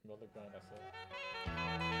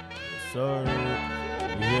Sir,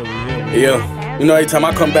 we here. Yeah, you know, every time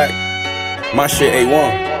I come back, my shit A1.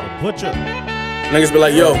 The Butcher. Niggas be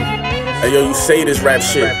like, yo, hey, yo, you say this rap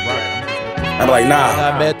shit. I'm like,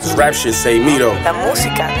 nah, this rap shit say me though. La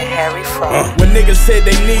música de Harry Fraud. When niggas said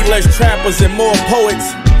they need less trappers and more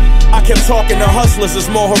poets, I kept talking to hustlers, it's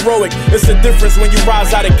more heroic. It's the difference when you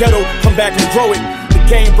rise out of ghetto, come back and grow it. The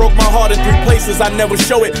game broke my heart in 3 places, I never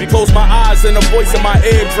show it. Close my eyes and the voice in my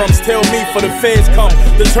eardrums tell me for the feds come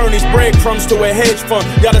to turn these breadcrumbs to a hedge fund.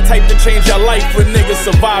 Y'all the type to change your life when niggas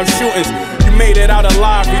survive shootings. You made it out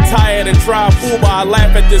alive, retired and drive Uber. I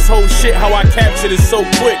laugh at this whole shit, how I captured it so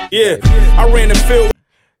quick. Yeah, I ran the field.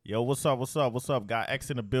 Yo, what's up? Got X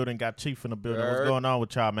in the building, got Chief in the building. What's going on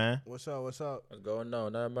with y'all, man? What's up? What's going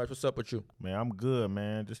on? Not much. What's up with you? Man, I'm good,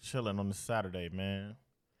 man. Just chilling on this Saturday, man.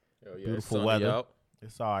 Hell yeah, Beautiful weather. Out.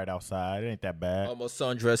 It's all right outside. It ain't that bad. Almost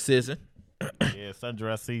sundress season. Yeah,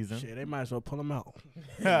 sundress season. Shit, they might as well pull them out.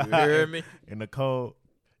 You hear me? In the cold.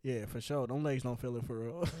 Yeah, for sure. Them legs don't feel it for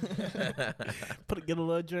real. Get a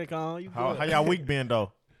little drink on. You how y'all week been,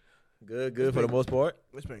 though? Good for the most part.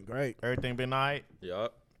 It's been great. Everything been all right?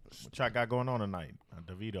 Yup. What y'all got going on tonight?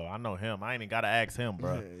 DeVito, I know him. I ain't even got to ask him,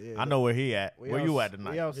 bro. Yeah. I know where he at. Where you at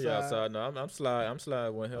tonight? We outside. No, I'm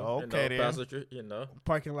sliding with him. Oh, okay, then. Passenger, you know.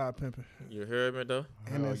 Parking lot pimping. You heard me, though?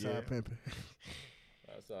 And inside pimping.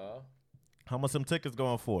 That's all. How much some tickets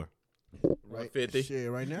going for? Right, 50.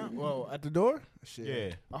 Shit, right now. Well, at the door? Shit.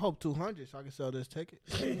 Yeah. I hope 200 so I can sell this ticket.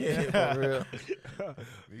 Yeah, for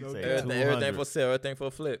real. Everything for sale, everything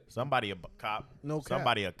for flip. Somebody a cop. No cap.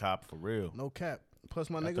 Somebody a cop for real. No cap. Plus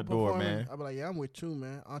my At nigga the door, performing. man. I be like, yeah, I'm with you,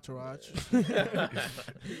 man. Entourage.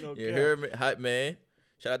 You hear me? Hype, man.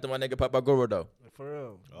 Shout out to my nigga Papa Goro, though. For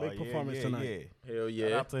real. Big performance yeah, tonight. Yeah. Hell yeah.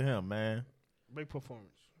 Shout out to him, man. Big performance.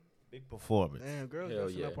 Big performance. Damn, girls Hell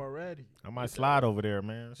dressing yeah. up already. I might slide over there,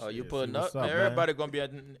 man. Oh, you Shit, pulling see what's up? Man, man. Everybody gonna be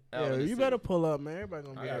at Yeah, you better pull up, man. Everybody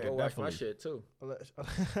gonna I be gotta out. go watch my definitely. shit, too.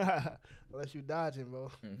 Unless you dodging, bro.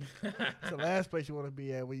 It's the last place you want to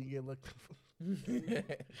be at when you get looked for.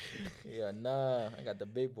 Yeah, nah. I got the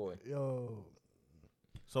big boy. Yo.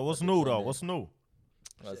 So what's new, though? What's new?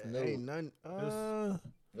 That's Ain't new. nothing.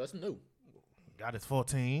 That's new. Got his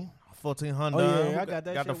 1400. Oh, yeah, I got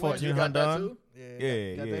that Got the shit Wednesday. You got that 1400. too?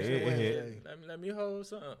 Yeah, got yeah, that shit it hit. Wednesday. Let me hold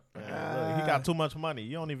something. Look, he got too much money.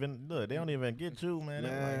 You don't even look. They don't even get you, man. They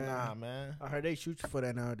like, Man. nah, man. I heard they shoot you for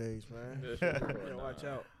that nowadays, man. Yeah, watch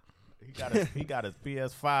out. He got his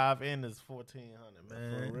PS5 and his 1400, For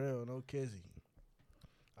man. real, no kizzy.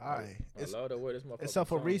 All right. It's up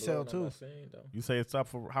for resale, too. You say it's up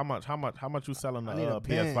for how much? How much you selling the I need a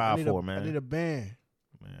band. I PS5 need for, a, man? I need a band.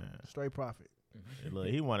 Man, Straight profit. hey, look,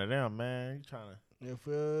 he one of them, man. He You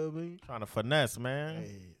feel me? trying to finesse, man.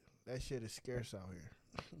 Hey, that shit is scarce out here.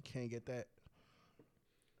 You can't get that.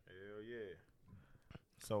 Hell yeah.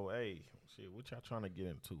 So, hey, shit, what y'all trying to get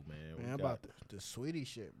into, man? Man, about the sweetie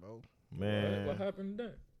shit, bro. Man, What happened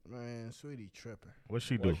then? Man, sweetie tripping. what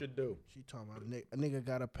she do? What should do? She talking about a nigga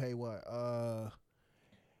gotta pay what? A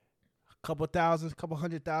couple thousand, couple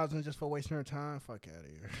 100,000 just for wasting her time. Fuck out of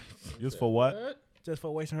here. Just for what? Just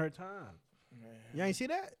for wasting her time. You ain't see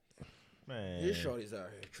that? Man, These shorties out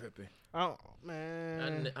here tripping. Oh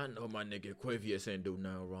man, I know my nigga Quavius ain't do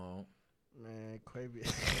nothing wrong. man, Quavy.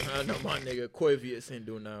 I know my nigga Quavius ain't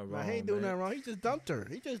do nothing wrong. Man, he ain't doing nothing wrong. He just dumped her.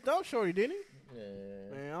 He just dumped Shorty, didn't he?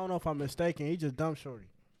 Yeah. Man, I don't know if I'm mistaken. He just dumped Shorty.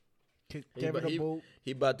 Gave her the boot.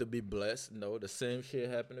 He about to be blessed. No, the same shit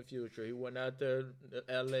happened in the future. He went out there to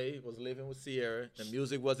L.A., was living with Sierra. The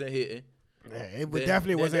music wasn't hitting. Yeah, it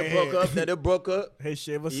definitely wasn't. Then they broke up. His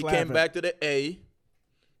shit was He slapping. came back to the A.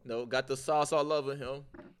 No, got the sauce all over him.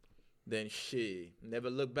 Then shit, never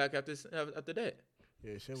looked back after that.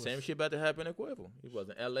 Yeah, shit was. Same shit about to happen in Quavo. He was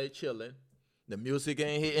in L.A. chilling. The music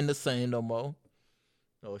ain't hitting the same no more.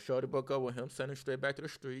 No, shorty broke up with him, sent him straight back to the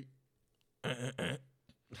street.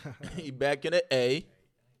 He back in the A.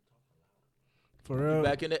 For real.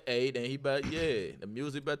 Back in the A, then he back, yeah. The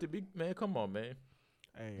music about to be, man, come on, man.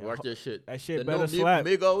 Hey, Watch that shit. that shit the better new slap.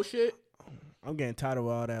 Migo shit. I'm getting tired of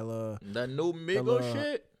all that The new Migo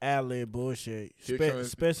shit. ad-lib bullshit. Future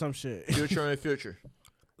Spit some shit. Future and future.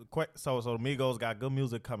 So Migos got good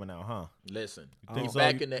music coming out, huh? Listen, You think he so?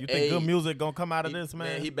 back in the you A. think good music gonna come out of this,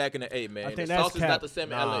 man? He back in the A, man. I think the that's sauce is cap. not the same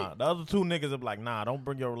in Nah, LA. the other two niggas are like, nah, don't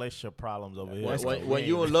bring your relationship problems over here. When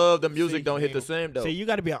you in love, the music don't hit the same though. See, you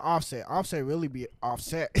got to be an Offset. Offset really be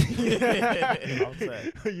Offset.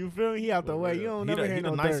 Offset. You feel me? He out the way. You don't never hear he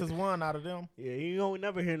no the dirt. nicest one out of them. Yeah, you don't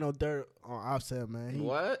never hear no dirt on Offset, man.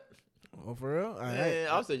 What? Oh, for real? Man,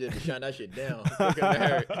 I'll say just shine that shit down. Look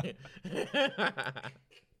at her.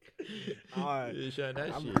 All right. You shutting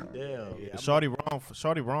that shit down.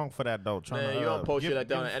 Shorty wrong for that though. Man, you don't post shit like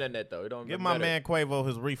that on the internet though. It don't Give matter. my man Quavo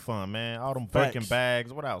his refund, man. All them Facts. Birkin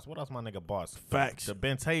bags. What else? What else my nigga bought? Facts. The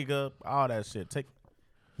Bentayga, all that shit.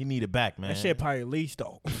 He need it back, man. That shit probably leased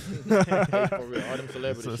though. Hey, for real, all them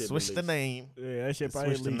celebrity So shit. switch the released. name. Yeah, that shit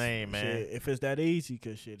probably Switch the leased. name, man. Shit, if it's that easy,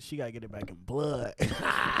 cause shit, she gotta get it back in blood.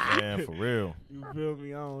 Man, for real. You feel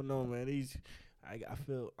me? I don't know, man. I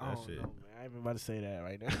feel. I That don't shit. know, man. I ain't even about to say that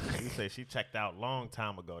right now. You say she checked out long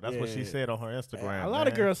time ago. That's what she Yeah. said on her Instagram. A lot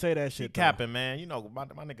of man. girls say that She shit. though. capping, man. You know, my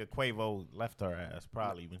nigga Quavo left her ass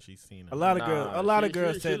probably when she seen her. A lot of girls. A lot of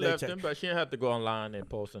girls she said they left check. him, but she didn't have to go online and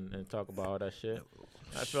post and talk about all that shit.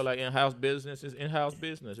 I feel like in-house business is in-house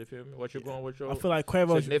business. You feel me? What you're going with your I feel like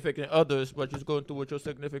Quavo. significant others, what you're going through with your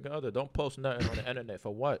significant other. Don't post nothing on the internet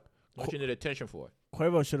for what? What you need attention for?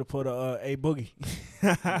 Quavo should have put a Boogie.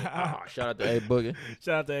 Ah, shout out to A Boogie.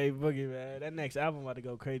 Shout out to A Boogie, man. That next album about to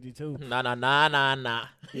go crazy too. Nah. Yeah.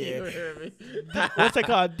 You hear me? What's it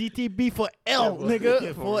called? DTB for L, nigga.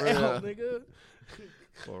 For For L, real. nigga.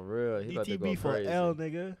 For real, he about to go DTB for crazy. L,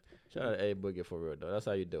 nigga. Shout out to A Boogie for real though. That's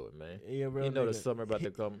how you do it, man. Yeah, real You know the nigga. summer about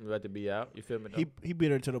to come, about to be out. You feel me? Though? He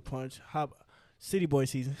beat her to the punch. City Boy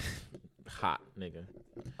season. Hot nigga.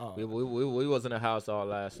 Oh. We was in the house all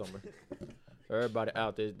last summer. Everybody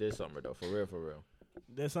out this summer though, for real.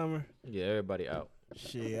 This summer. Yeah, everybody out.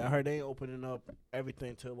 Shit, I heard they ain't opening up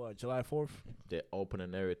everything till what, July 4th? They're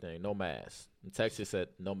opening everything, no mask. Texas said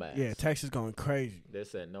no mask. Yeah, Texas going crazy. They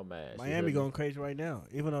said no mask. You Miami hear me? going crazy right now,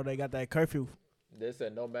 even though they got that curfew. They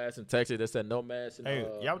said no mask in Texas. They said no mask in Hey,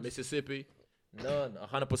 y'all- Mississippi. None.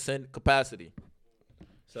 100% capacity.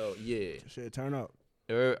 So yeah, Shit, turn up.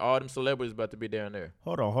 all them celebrities about to be down there.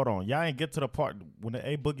 Hold on. Y'all ain't get to the part when the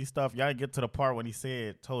A Boogie stuff. Y'all ain't get to the part when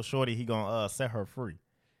he told Shorty he gonna set her free.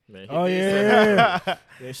 Man, Oh did say yeah,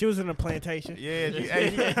 yeah. She was in a plantation. Yeah, he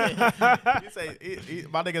say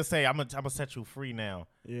my nigga say I'm gonna set you free now.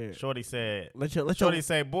 Yeah. Shorty said. Let your Shorty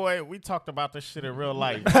say, boy, we talked about this shit in real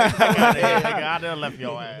life. Nigga, I done left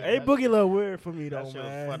your ass. A Boogie a little weird for me That though, shit was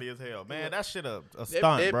man. funny as hell, man. That shit a They-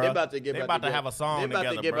 stunt, they bro. about to get They back about to together. have a song They about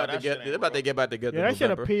together, to get bro. back That together. shit They ain't about to real. get back together. Yeah, that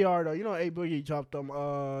shit a November. PR though. You know, A Boogie dropped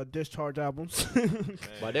them Discharge albums.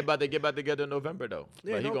 But they about to get back together in November though.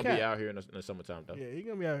 Yeah, But he no gonna cap. be out here in the summertime though. Yeah, he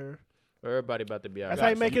gonna be out here. Everybody about to be out. That's here.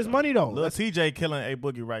 how he make his money though. Lil TJ killing A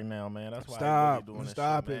Boogie right now, man. That's why Stop. A Boogie doing this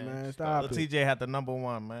Stop shit, it, man. man. Stop Lil it. TJ had the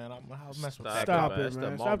 #1, man. I'll mess with that. Stop man. it, It's the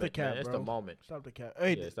man. Stop moment, the cap, man. It's bro. the moment. Stop the cat.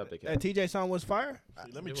 Hey, Yeah, stop the cap. that TJ song was fire.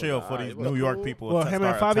 Let me It was chill for alright. these It was New York cool. people Well, to him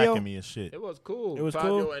and start Fabio? attacking me and shit. It was cool. It was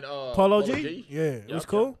Fabio cool. And, Polo G? Yeah, it Yep, was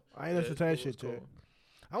cool. I ain't Yeah, listen to that it shit was too. cool.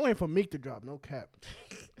 I'm waiting for Meek to drop. No cap.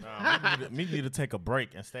 Nah, me need to take a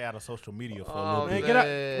break and stay out of social media for a Oh, little Man, bit. get up.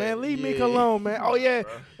 Man, Man, leave Meek yeah. alone, man. Oh yeah, Bruh.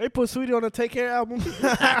 they put Sweetie on the Take Care album.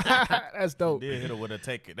 That's dope. Did hit her with a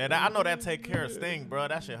take care. I know that take care sting, bro.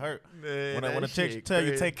 That shit hurt. When a chick tell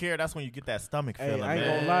you take care, that's when you get that stomach Hey, feeling, I ain't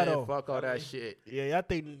man. gonna lie, though. Fuck all that shit. Yeah, y'all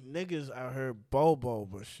think niggas out here bobo,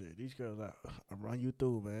 but shit, these girls out, I run you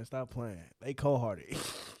through, man. Stop playing. They cold-hearted.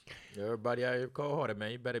 Everybody out here cold-hearted,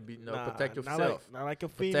 man. You better be protect not yourself. Not like a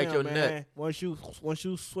Protect female, your man. neck. Once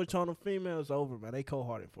you switch on a female, it's over, man. They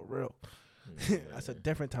cold-hearted for real. That's a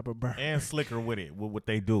different type of burn. And slicker with it. With what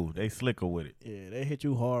they do, they slicker with it. Yeah, they hit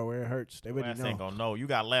you hard where it hurts. They Your really ass ain't know. gonna know. You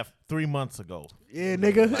got left 3 months ago. Yeah,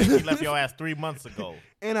 nigga. You left your ass 3 months ago.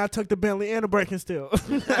 And I took the Bentley and the Birkin still.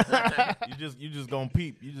 You just gonna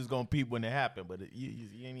peep. You just gonna peep when it happened, but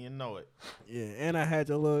you ain't even know it. Yeah, and I had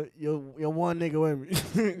your one nigga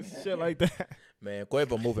with me. Shit like that. Man,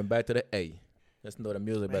 Quavo moving back to the A. Let's know the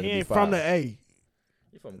music better He be ain't fire. from the A.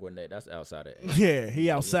 You from Gwinnett. That's outside of A. Yeah, he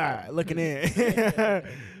outside looking in.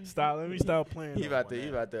 Stop. Let me stop playing. You about to,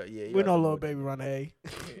 yeah. you We about know to little move baby run the A.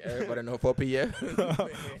 Everybody know 4 p.m.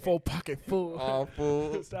 Full pocket full. All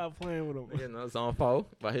full. Stop playing with him. You know, it's on 4.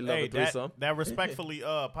 But he love Hey, a threesome. that respectfully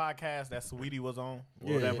podcast that Sweetie was on,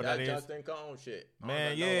 Yeah. whatever That that is. Justin Cone shit.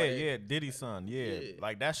 Man, yeah, Diddy son, yeah.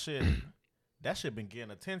 Like that shit been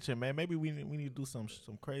getting attention, man. Maybe we need to do some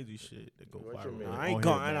crazy shit to go What you viral. mean? on I ain't here,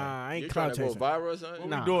 going. man. I You ain't trying clout to go chasing. viral or something? What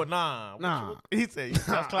Nah. we doing? Nah. Nah. He said,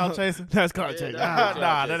 that's cloud chasing? That's clout Yeah, chasing. that's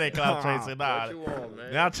Nah, that ain't cloud Nah. chasing. Nah. What you want,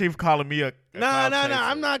 man? Now Chief calling me a Nah, cloud nah, chaser. nah.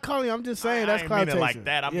 I'm not calling you. I'm just saying I that's ain't clout mean chasing. it like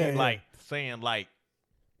that. I Yeah, mean yeah. like saying like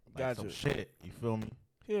some Gotcha. shit. You feel me?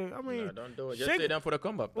 Yeah, I mean, Nah, don't do it. Just shit- stay down for the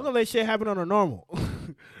come up. we're gonna let shit happen on the normal.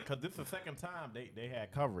 Because this is the second time they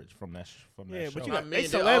had coverage from that Yeah, show. but you I got- mean,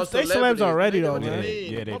 they all celebs- they celebs celebrities. already, Nigga, though, what you man.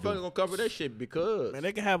 mean? Yeah, they Motherfuckers do. gonna cover that shit because Man,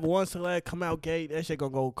 they can have one celeb come out gay. That shit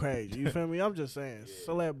gonna go crazy. You feel me? I'm just saying,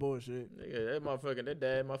 celeb bullshit. nigga, that motherfucking that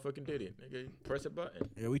dad motherfucking did it. Nigga, press a button.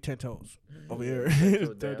 Yeah, we 10 toes over here.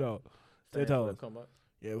 toes 10 down. toes. 10 Stand for the toes. come up.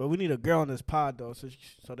 Yeah, but we need a girl on this pod though, so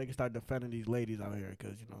they can start defending these ladies out here,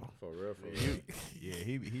 cause you know. For real, for real. Yeah,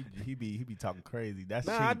 he be talking crazy. That's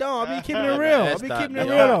Nah, I cheap. don't. I be keeping it real. I be S-Dot, keeping it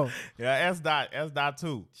yeah. real though. Yeah, S dot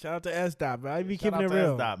too. Shout out to S-Dot, man. I be Shout keeping out it to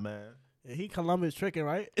real. S-Dot, man. Yeah, he Columbus tricking,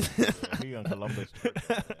 right? He on Columbus.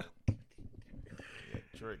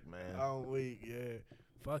 Trick, man. Oh, weak, yeah.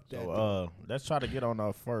 Fuck that. So let's try to get on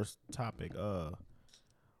our first topic.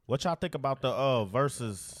 What y'all think about the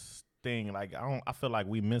versus thing? Like I feel like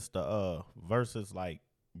we missed the versus like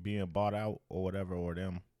being bought out or whatever or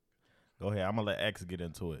them. Go ahead. I'm gonna let X get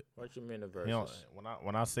into it. What you mean the He don't- verses?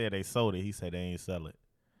 when I said they sold it, he said they ain't sell it.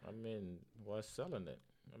 I mean, what's selling it?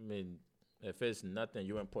 I mean, if it's nothing,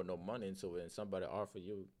 you ain't put no money into it, and somebody offer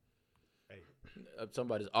you, if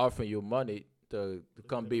somebody's offering you money to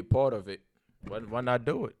come be part of it, why not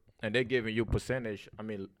do it? And they're giving you percentage. I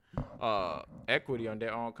mean, equity on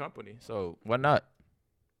their own company. So why not?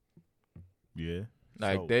 Yeah.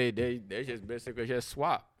 Like So- they just basically just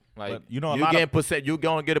swap. Like But, you know, a you lot getting percent, you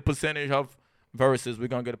gonna get a percentage of versus we're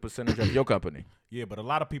gonna get a percentage of your company. Yeah, but a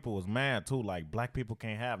lot of people was mad too. Like black people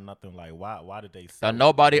can't have nothing. Like why did they sell? And it?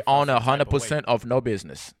 nobody They felt own some type of way. 100% of no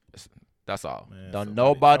business. That's all. Man, Don't somebody-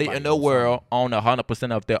 nobody somebody in the gonna world own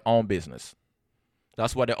 100% of their own business.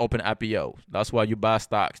 That's why they open IPO. That's why you buy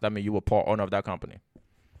stocks. That means you were part owner of that company.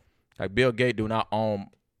 Like Bill Gates do not own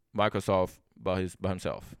Microsoft by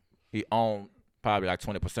himself. He owned probably like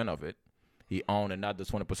 20% of it. He owned another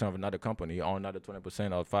 20% of another company. He owned another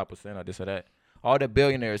 20% or 5% or this or that. All the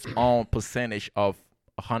billionaires own percentage of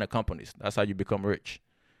 100 companies. That's how you become rich.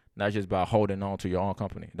 Not just by holding on to your own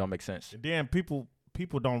company. It don't make sense. And then people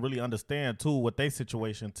don't really understand too what they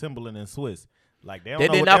situation. Timberland and Swiss, like they don't They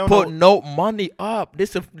know did what- not don't put know- no money up.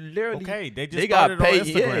 This is literally Okay, they just they got started on paid,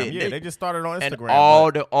 Instagram. yeah, they just started on and Instagram.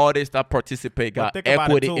 all the artists that participate But got think about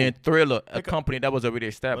it, equity too. in Thriller, a Think- company that was already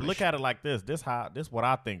but established. look at it like this. This what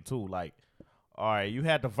I think too. Like, all right, you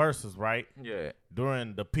had the verses right yeah,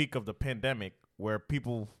 during the peak of the pandemic, where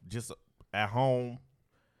people just at home,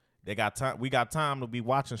 they got time. We got time to be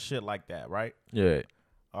watching shit like that, right? yeah,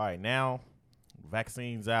 All right, now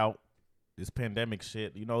vaccines out, this pandemic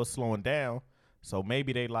shit, it's slowing down. So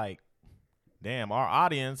maybe they like, damn, our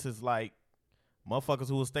audience is like motherfuckers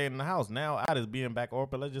who will stay in the house. Now out is being back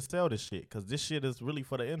open. Let's just sell this shit because this shit is really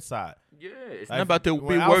for the inside. yeah. It's Like, not about to be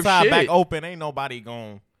when worth outside shit. back open, ain't nobody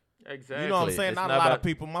going. Exactly. You know what I'm saying? It's Not a lot about- of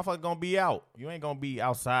people. Motherfuckers gonna be out. You ain't gonna be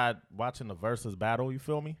outside watching the versus battle. You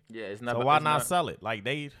feel me? Yeah, it's not. So about- why it's not sell it? Like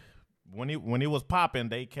when it was popping,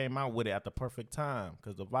 they came out with it at the perfect time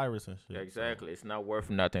because the virus and shit. So Exactly. It's not worth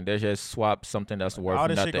nothing. They just swap something that's worth all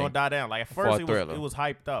this nothing. shit gonna die down. Like at for first a it Thriller. was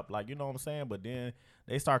hyped up. Like you know what I'm saying? But then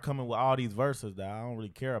they start coming with all these verses that I don't really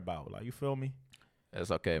care about. Like you feel me?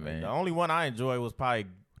 That's okay, man. The only one I enjoy was probably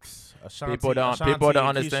Ashanti. People don't Ashanti and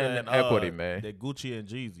understand Keisha equity, and, man. The Gucci and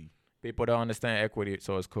Jeezy. People don't understand equity,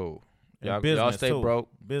 so it's cool. And Y'all business, stay too. broke,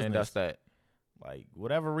 Business. and that's that. Like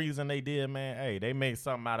whatever reason they did, man. Hey, they made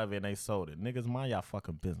something out of it and they sold it. Niggas, mind y'all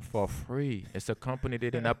fucking business. For free. It's a company that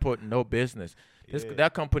did not put no business. Yeah.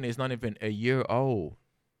 That company is not even a year old.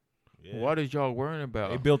 Yeah. What is y'all worrying about?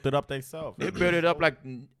 They built it up themselves. They built it up like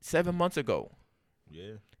 7 months ago.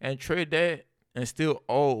 Yeah. And trade that and still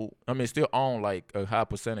own like a high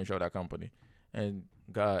percentage of that company. And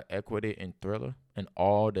got equity in Thriller. And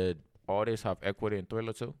all the artists have equity in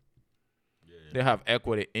Thriller too. They have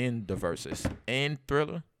equity in the verses. In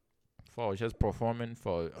Thriller. For just performing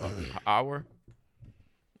for an hour.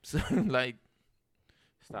 So like,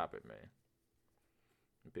 stop it, man.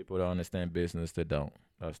 People don't understand business, they don't.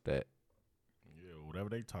 That's that. Yeah, whatever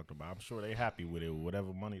they talked about, I'm sure they happy with it.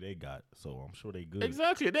 Whatever money they got, so I'm sure they good.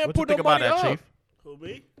 Exactly. They What you put think no about money that, up. Chief? Who,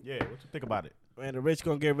 me? Yeah, what you think about it? Man, the rich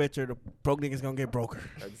gonna get richer, the broke niggas gonna get broker.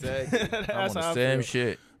 Exactly. I'm on That's the how I same feel.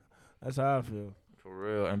 shit. That's how I feel. For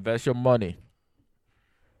real. Invest your money.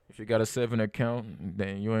 If you got a saving account,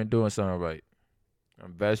 then you ain't doing something right.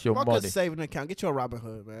 Invest your Fuck money. a saving account. Get your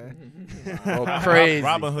Robinhood, man. Oh, crazy.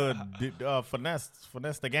 Robin Hood did, finesse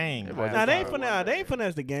the game. It man. wasn't Nah, they Sorry. ain't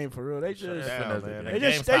finesse the game for real. They Shut it just down, finesse the man. game. The they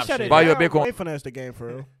game just they stop shut it shit. Buy your down. Bitcoin. They finesse the game for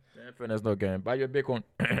real. Finesse no game. Buy your Bitcoin.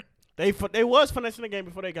 They was finessing the game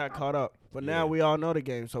before they got caught up, but now Yeah. we all know the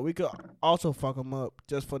game, so we could also fuck them up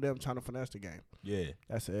just for them trying to finesse the game. Yeah.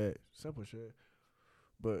 That's it. Simple shit.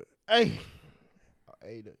 But hey,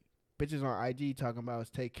 the bitches on IG talking about us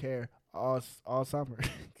take care all summer.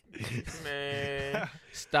 Man.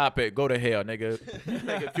 Stop it. Go to hell, nigga.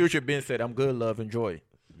 Nigga, Future Ben said, I'm good, love, enjoy.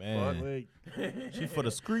 Man, Wait, she for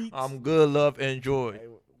the streets. I'm good, love, enjoy. hey,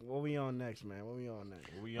 what we on next, man? What we on next?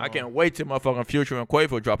 We I on- can't wait till motherfucking Future and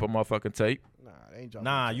Quavo drop a motherfucking tape. Nah, they ain't dropping.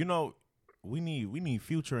 Nah, we need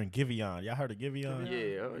Future and Giveon. Y'all heard of Giveon?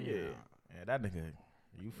 Yeah, oh yeah. Yeah, that nigga.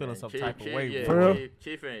 You feeling Man, some Chief- type of Chief- way, yeah, For bro. real?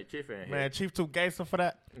 Chief ain't Man, here. Chief too gangster for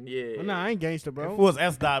that. Yeah. Well, nah, I ain't gangster, If bro. it was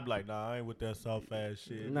S Dot, like, nah, I ain't with that soft ass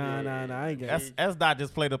shit. Nah, I ain't gangster. S Dot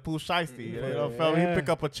just played a Pooh Shiesty. You know, fella, he Yeah. pick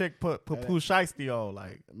up a chick, put Pooh Shiesty on,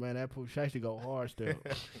 like. Man, that Pooh Shiesty go hard still.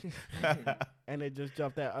 And they just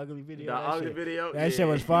dropped that ugly video. The that ugly shit. video. That shit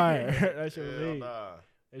was fire. That shit was Hell heat. nah.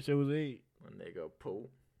 That shit was heat. My nigga Pooh.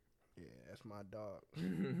 Yeah, that's my dog.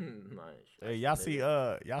 Nice. Hey, y'all see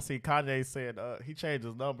Kanye said he changed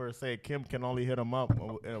his number and said Kim can only hit him up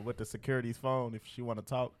with the security's phone if she want to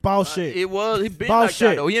talk. Bullshit. He been Bullshit. like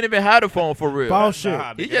that though. He ain't even had a phone for real. Bullshit.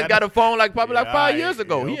 Nah, He nigga, just that got a phone like probably like Yeah, 5 aight, years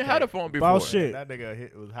ago. yeah, He ain't had a okay. phone before. Bullshit. That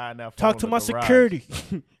nigga was hiding that phone. Talk to in my the garage. security.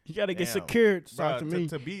 You gotta get Damn. secured. Bruh, Talk to me.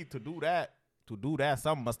 To do that,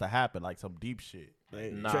 something must have happened, like some deep shit.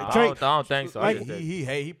 Nah, Drake- I don't think so. like-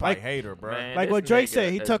 He probably hate her, bro. Man, Like this what Drake nigga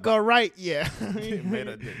said, he is took her right. Yeah.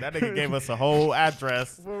 That nigga gave us a whole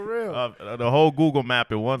address For real. of the whole Google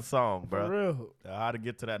map in one song, For bro. real. How to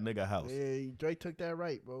get to that nigga house. Yeah, Drake took that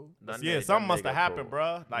right, bro. That Yeah, nigga- something that must have nigga happened, Pooh.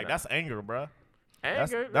 bro. Like Nah. that's anger, bro.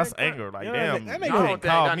 Anger. That's man, anger. Like Yeah, damn, that you nigga- I don't can't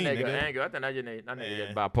think call that me, nigga nigga. anger. I think that nigga Yeah.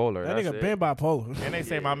 just bipolar. That That's nigga it. been bipolar. And they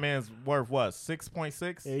say my man's worth what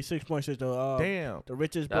 6.6. Yeah, he's 6.6 though. Damn. The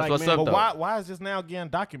richest That's black what's man. up, But though. why is this now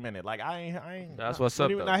getting documented? Like I ain't. That's what's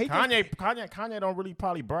up though. Nah, he just- Kanye don't really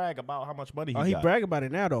probably brag about how much money he Oh, he got. brag about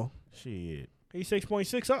it now though. Shit. He's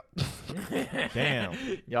 6.6 up. Damn.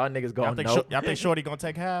 Y'all niggas Y'all going think, no. y'all think Shorty gonna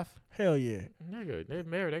take half? Hell yeah. Nigga, they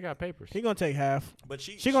married. They got papers. He gonna take half. But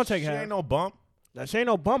She gonna take she half. ain't no bump. Now, she ain't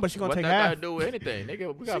no bum, but she gonna What take that got to half. do with anything,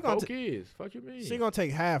 nigga? We She got gonna 4 ta- kids. Fuck you mean? She gonna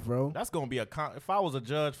take half, bro. That's gonna be if I was a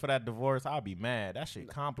judge for that divorce, I'd be mad. That shit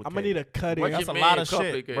complicated. I'm gonna need a cut What in. That's you a mean lot of shit,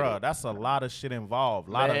 complicated? bro. That's a lot of shit involved.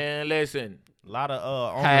 Man, listen. Lot of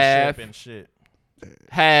ownership Half. and shit.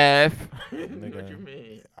 Half. what Nigga. you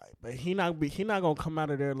mean? But he not gonna come out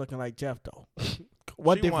of there looking like Jeff though.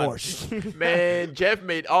 What She won. divorce? Man, Jeff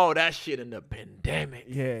made all that shit in the pandemic.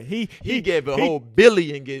 Yeah, he He gave a whole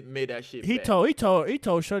billion made that shit he back.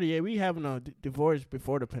 told Shorty, yeah, we having a divorce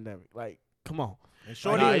before the pandemic. Like, come on. And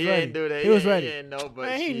Shorty Nah, was he ready. ain't do that. He was He ready. ain't know, but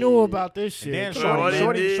Man, he shit. knew about this shit. then Come on,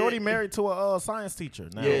 Shorty man. did. Shorty married to a science teacher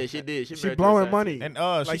now. Yeah, she did. She She married blowing to a money. And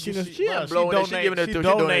Like she she not blowing it, she giving it to- she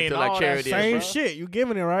donating to, like, charity. Same bro. shit. You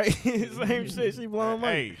giving it right? Same shit. She blowing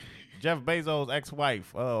money. Hey, Jeff Bezos'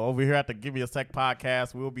 ex-wife over here at the Give Me a Sec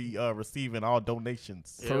podcast, we'll be receiving all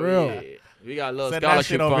donations. Yeah, For real. yeah. We got a little Send that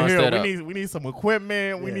shit scholarship over fund here. set up. We need some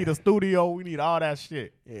equipment. We Yeah. need a studio. We need all that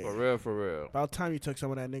shit. Yeah. For real. About time you took some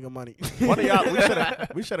of that nigga money. One of y'all,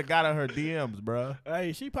 we should have got in her DMs, bruh.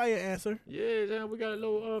 Hey, she probably an answer. Yeah, man, we got a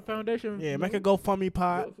little foundation. Yeah, make a GoFundMe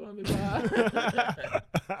pod.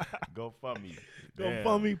 Go fund me.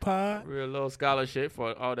 GoFundMe pod. Real little scholarship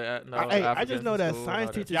for all the. I just know that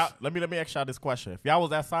science teachers. Y'all, let me ask y'all this question: if y'all was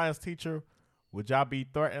that science teacher, would y'all be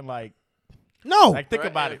threatened? Like No. think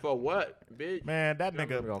about it, For what, bitch? man. That I'm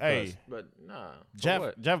nigga, gonna hey, cuss, but nah. For Jeff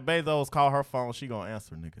what? Bezos call her phone. She gonna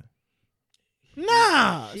answer, nigga.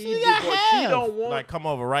 Nah. She got half. don't want. Like, come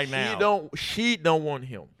over right now. She don't want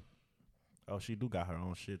him. Oh, she do got her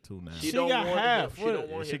own shit too now. She don't got want half. Him. She What- don't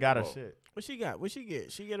want she him got her no more. shit. What she got? What she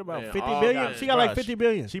get? She get about Man, 50 all billion? that- She got like Bruh, 50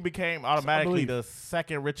 billion. She became automatically believe. the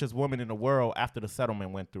second richest woman in the world after the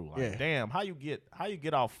settlement went through. Like, Yeah. damn, how you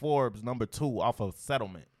get off Forbes #2 off of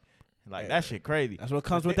settlement? Like that shit crazy. That's what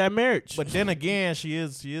comes with that marriage. But then again, she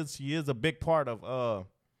is a big part of Amazon?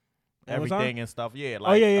 everything and stuff. Yeah. oh,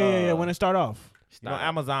 Like, yeah. When it start off. you know,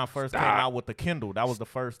 Amazon first came out with the Kindle. That was the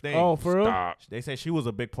first thing. Oh, for real? Stop. They said she was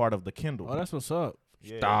a big part of the Kindle. Oh, that's what's up.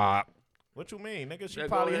 Yeah. Stop. What you mean, nigga? She Yeah,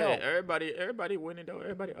 probably go ahead. helped. Everybody winning though.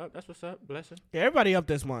 Everybody up. That's what's up. Blessing. Yeah, everybody up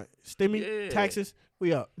this month. Stimmy, Yeah. taxes,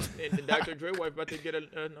 we up. And the Dr. Dre wife about to get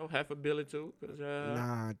half a billion too. Cause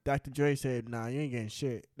Nah, Dr. Dre said, nah, you ain't getting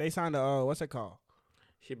shit. They signed a, what's it called?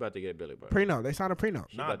 she about to get a billion, bro. Prenup. They signed a prenup.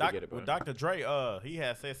 She Nah, about to get it, bro. with Dr. Dre, he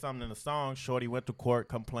had said something in the song. Shorty went to court,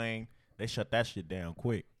 complained. They shut that shit down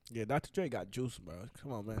quick. Yeah, Dr. Dre got juice, bro.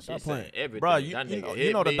 Come on, man. She Stop saying playing. everything. Bro, That you nigga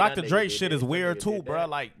hit know the me, that Dr. nigga Dre did shit this, is that weird nigga too, did bro. that.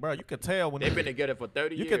 Like, bro, you could tell when They've been together for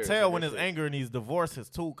 30 you years. could tell when and his this anger in these divorces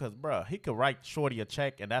too, cause bro, he could write Shorty a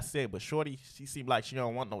check and that's it. But Shorty, she seemed like she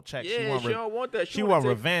don't want no check. shit. Yeah, she don't want that. she wanna want take-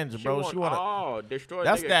 revenge, bro. She wanna. Oh, destroy.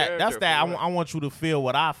 That's nigga that. That's character that. for I want you to feel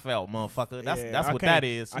what I felt, motherfucker. That's Yeah, that's I what can't- that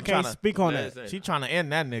is. I can't speak on that. Listen, She trying to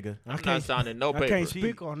end that nigga. I'm not signing no I paper. can't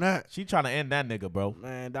speak on that. She trying to end that nigga, bro.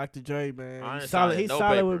 Man, Dr. Dre, man. I He's ain't solid. signing He's no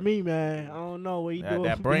solid paper. with me, man. I don't know what he doing.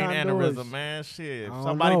 That brain behind aneurysm, doors. man. Shit. If I don't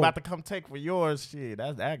somebody know. about to come take for yours, shit.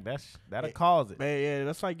 That'll cause it. Man, yeah,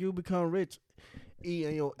 that's like you become rich. E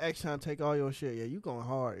and your ex trying to take all your shit. Yeah, you going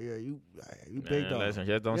hard. Yeah, you big Man, dog. listen,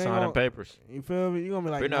 just don't You ain't sign them gonna- papers. You feel me? You gonna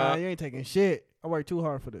be like, Prenup. nah, you ain't taking shit. I worked too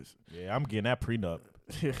hard for this. Yeah, I'm getting that prenup.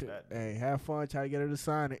 Hey, have fun. Try to get her to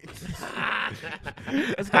sign it.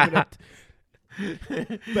 Let's give her that.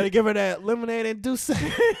 Better give her that lemonade and Douce.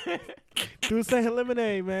 Douce and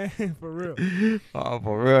lemonade, man. For real. Oh,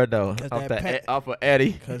 for real though. 'Cause Off, that pen- off of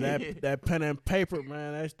Eddie. Cause that pen and paper,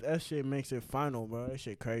 man, that shit makes it final, bro. That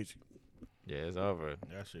shit crazy. Yeah, it's over.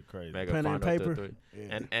 That shit crazy. Make a Pen and final paper. 3.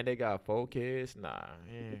 Yeah. And they got 4 kids. Nah,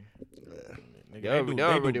 yeah. Nigga, They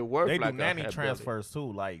already work they like do a nanny head transfers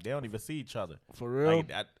too. Like they don't even see each other. For real,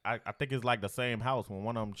 Like I think it's like the same house when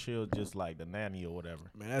one of them chills just like the nanny or whatever.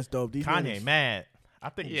 man, that's dope. These Kanye niggas- mad. I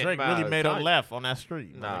think Yeah, Drake man, really made her Kanye- left on that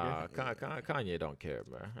street. Nah, nigga. Kanye don't care,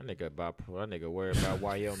 bro. That nigga worried about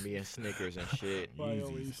Wyoming and Snickers and shit.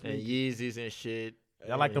 Yeezys. And Yeezys and shit.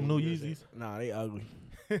 Y'all like them new Yeah, Yeezys? Nah, they ugly.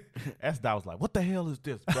 S-Dot was like, what the hell is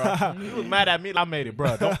this, bro? He was mad at me. I made it,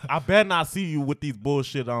 bro. I better not see you with these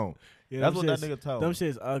bullshit on. Yeah, That's them what that shits- nigga told Them me.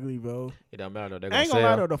 shit's ugly, bro. It don't matter. They I gonna ain't gonna lie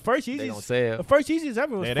though. sell. The first They gonna Yeezys, sell. the first Yeezys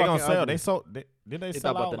ever was Yeah, they fucking gonna sell. ugly. They sold. Did they You sell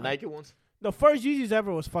talking about out? the like- Nike ones? The first Yeezys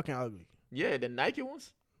ever was fucking ugly, Yeah, the Nike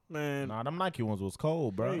ones. man. Nah, them Nike ones was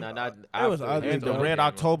cold, bro. Hey, Nah, not it was after- ugly, And the though. Red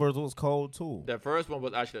Octobers was cold too. The first one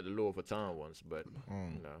was actually the Louis Vuitton ones, but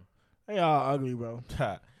Mm. you know. They all ugly, bro.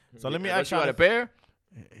 So let me Unless ask you y'all. got a pair.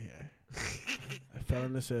 Yeah. I fell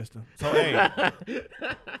in the system. So hey,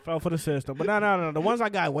 Fell for the system. But no. The ones I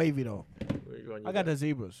got wavy though. Where you going? I got the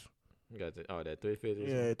zebras. You got the, that 350.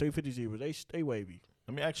 Yeah, 350 zebras. They stay wavy.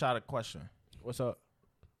 let me ask y'all a question. What's up?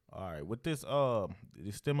 All right, with this the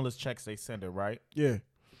stimulus checks they send it, right? Yeah.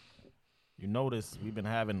 You notice we've been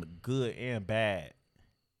having the good and bad.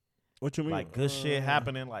 What you mean? Like good shit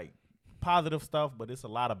happening, like positive stuff, but it's a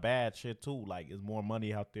lot of bad shit too. Like it's more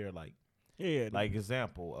money out there. Yeah. Like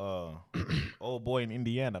example, old boy in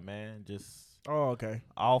Indiana, man, just Oh, okay.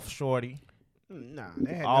 off shorty, Nah,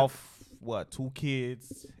 they had off what 2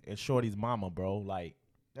 kids and shorty's mama, bro. Like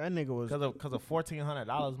that nigga was. because of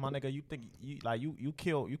 $1,400, my nigga. You think you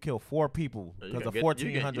kill 4 people You because of can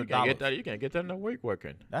 $1,400? You can't get that in the week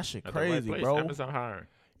working. That shit At the right crazy, place. bro. Amazon hiring.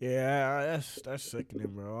 Yeah, that's sickening,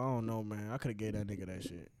 bro. I don't know, man. I could have gave that nigga that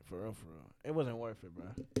shit for real. It wasn't worth it, bro.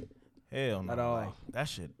 Hell no. At all. Like,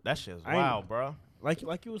 that shit's I ain't- wild, bro. Like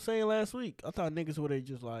you were saying last week, I thought niggas would have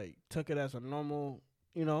just like took it as a normal,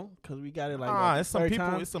 you know, because we got it like. what, It's some third people,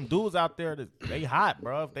 time? it's some dudes out there that they hot,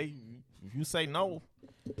 bro. If you say no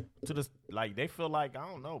to this, like they feel like I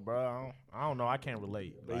don't know, bro. I don't know. I can't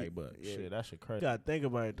relate. Like, but yeah. shit, that shit You crazy. gotta think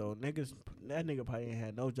about it though, niggas. That nigga probably ain't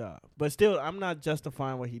had no job, but still, I'm not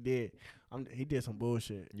justifying what he did. He did some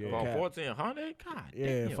bullshit. Yeah. About Okay. 1,400. God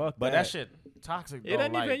Yeah, damn. fuck But that. that shit toxic. It though.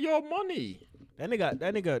 ain't Like, even your money. That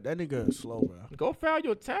nigga slow, bro. Go file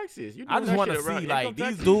your taxes. You I doing just that want to shit around see like income these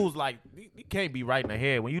taxes? dudes like you can't be right in the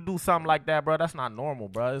head when you do something like that, bro. That's not normal,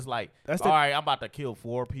 bro. It's like That's all the- right, I'm about to kill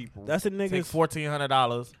 4 people. That's the take niggas.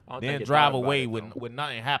 $1,400, I don't then think you drive thought about away it, with though.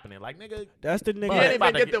 nothing happening. Like nigga, That's the He nigga. Bro, didn't he even about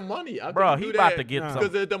to get get- the money. How bro, could you he do about that? to get Nah. some.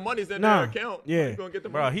 Because the money's in Nah. their account. Yeah. You gonna get the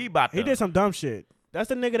Bro, money. he about to. He did some dumb shit. That's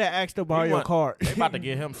the nigga that asked to borrow your want- card. They about to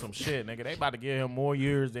give him some shit, nigga. They about to give him more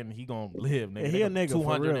years than he gonna live, nigga. Yeah, he a nigga, for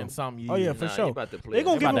 200 real. and some years. Oh, yeah, for Nah, sure. he about to play. They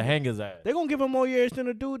gonna They give about to him- hang his ass. They gonna give him more years than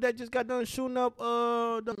the dude that just got done shooting up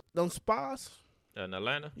them spas. in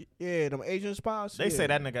Atlanta. Yeah, them Asian spas. They yeah. say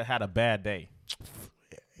that nigga had a bad day.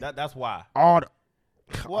 That's why. all the,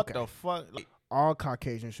 What okay. the fuck? Like, all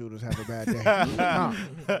Caucasian shooters have a bad day. Nah.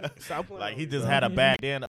 Stop playing like he with just me, had bro. a bad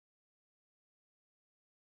day.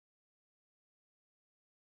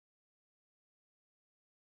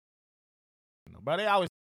 But they always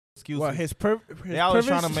excuses. What his They always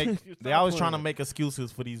trying to privilege? make. You They stop always trying to playing. make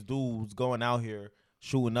excuses for these dudes going out here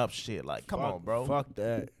shooting up shit. Like, come Fuck- on, bro. Fuck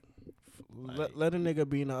that. Like- Let a nigga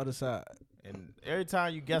be on the other side. And every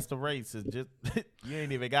time you guess the race, it's just you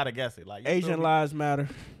ain't even gotta guess it. Like you feel Asian me? lives matter.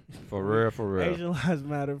 For real, for real. Asian lives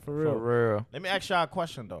matter for real. For real. Let me ask y'all a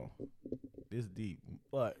question though. This deep.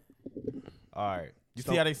 What? All right. You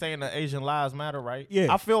So- see how they saying the Asian lives matter, right?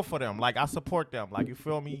 Yeah. I feel for them. Like I support them. Like you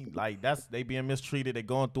feel me? Like they being mistreated. They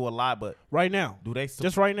going through a lot. But Right now. do they?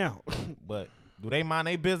 Just right now. But do they mind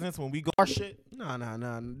their business when we go our shit? Nah.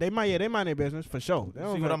 They mind their business for sure. They don't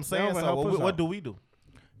See ever- what I'm they saying? don't ever So help us what out. do we do?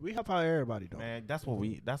 We help out everybody though. Man, that's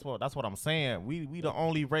what I'm saying. We the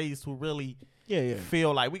only race who really Yeah.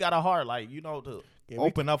 feel like we got a heart, like to Yeah, we-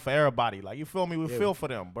 open up for everybody. Like you feel me? We Yeah, feel for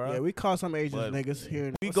them, bro. Yeah, we call some Asian But niggas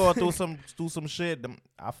here. we going through some shit.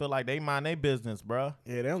 I feel like they mind their business, bro.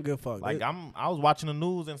 Yeah, they don't give a fuck. Like They- I was watching the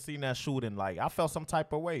news and seeing that shooting. Like I felt some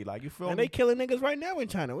type of way. Like you feel and me? they killing niggas right now in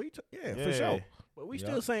China. Yeah, for Yeah. sure. But we Yeah.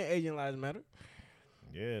 still saying Asian lives matter,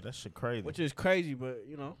 Yeah, that shit crazy. which is crazy. But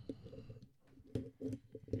you know,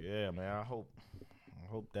 Yeah, man. I hope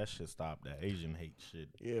that shit stop. That Asian hate shit.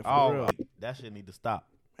 yeah, for Oh, real. that shit need to stop.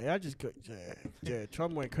 Hey, I just could. Yeah,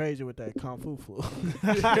 Trump went crazy with that kung fu flu.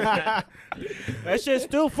 That shit's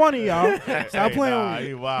still funny, y'all. Stop playing nah, with me.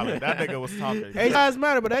 he wildin'. That nigga was talking. Hey, guys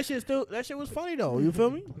matter, but that shit was funny though. You feel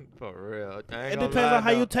me? For real. It depends on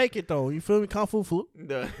how you take it though. You feel me? Kung fu flu.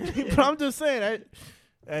 But I'm just saying that.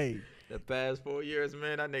 Hey, The past 4 years,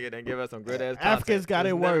 man, that nigga didn't give us some good ass. Africans got it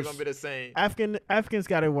Never worse. gonna be the same. Africans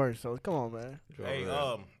got it worse. So come on, man. Hey,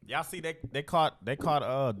 y'all see they caught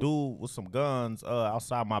a dude with some guns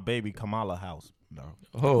outside my baby Kamala house. No,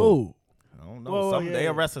 Ooh. I don't know. Whoa, They yeah.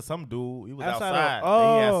 arrested some dude. He was Outside outside.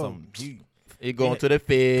 of- He had oh. some. He going to the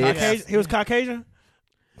feds. Caucasian? He was Caucasian.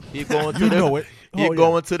 He going to You the. know it. He Oh, yeah.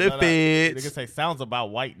 going to the Nigga feds. say sounds about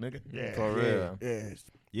white nigga. Yeah, For real. Yeah.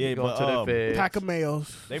 Yeah, He going but to the feds. Pack of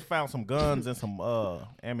males. they found some guns and some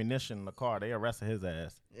ammunition in the car. They arrested his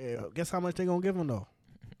ass. Yeah. Guess how much they gonna give him though?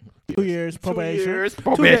 2 years probation. 2 years 2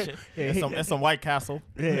 probation. Yeah, It's some White Castle.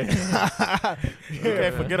 yeah. You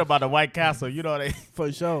can't forget about the White Castle. You know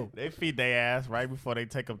For sure. they feed their ass right before they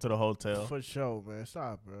take them to the hotel. For sure, man.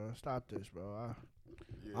 Stop, bro. Stop this, bro.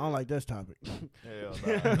 I don't like this topic. Hell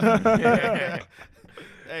no.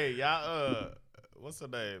 Hey, y'all, what's her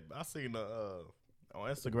name? I seen on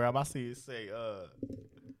Instagram, I see it say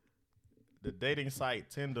the dating site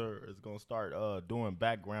Tinder is gonna start doing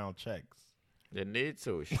background checks. They need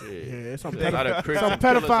to. Shit. Yeah, some There's a lot of some Christian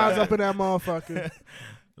killers out pedophiles there. up in that motherfucker.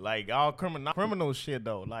 Like all criminal shit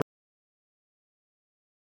though. Like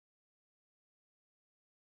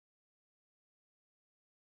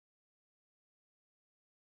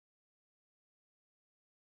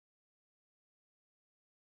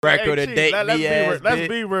Record hey, of Chief, date let's me ass. let's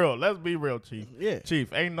be real. Let's be real, Chief. Yeah.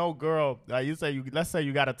 Chief, ain't no girl. Like you say, let's say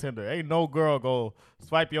you got a Tinder. Ain't no girl go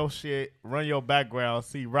swipe your shit, run your background,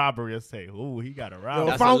 see robbery, and say, "Ooh, he got a robbery."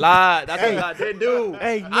 That's If a I'm- lie. That's Hey. a lie. They do.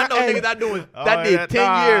 Hey, I know hey. niggas that doing Oh, that did 10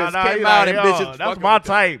 nah, years, nah, came you out like, and yo, bitches. That's fucking my with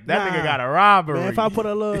them. type. That Nah. nigga got a robbery. Man, if I put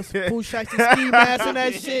a little poo shiesty ski mask in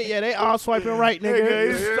that shit, yeah, they all swiping right, nigga. nigga,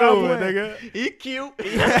 he's Stop stupid, playing. nigga. He cute.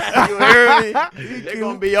 You heard me? They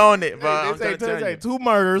gonna be on it, bro. I'm They trying to tell say you. 2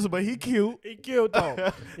 murders, but he cute. He killed though.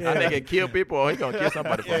 That Yeah. nigga kill people or he gonna kill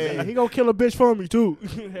somebody for Yeah, me. he gonna kill a bitch for me too.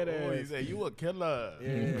 Head Oh, he ass. said you a killer.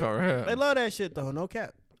 Yeah. Correct. They love that shit though, no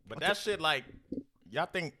cap. But that shit, like, y'all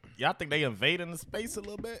think they invading the space a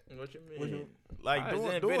little bit? What you mean? Like Why is it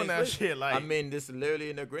doing invading that space? shit, like I mean, this is literally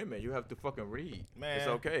an agreement. You have to fucking read. Man. It's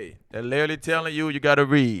okay. They're literally telling you gotta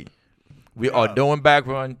read. We are Yeah. doing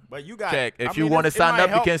background. but you got check. If I you mean, wanna it sign might up,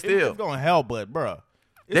 you help. can still. It's gonna help, but bruh,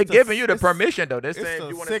 They're giving you the permission though. They're It's saying the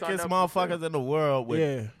if you want to sign sickest up. motherfuckers in the world with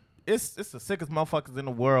Yeah. it's the sickest motherfuckers in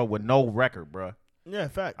the world with no record, bruh. Yeah,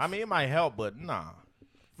 facts. I mean, it might help, but nah.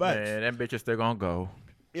 facts. Man, them bitches still gonna go.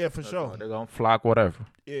 Yeah, for sure. They're gonna flock whatever.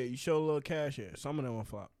 Yeah, you show a little cash here. Some of them will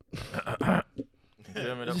flop.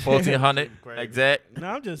 1400 Crazy. exact. No,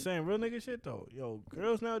 I'm just saying real nigga shit though. Yo,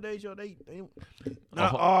 girls nowadays, yo, they A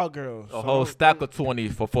not whole- all girls. A So whole don't- stack of 20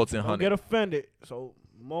 for Don't 1400. get offended. So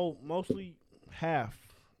mostly half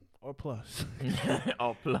or plus.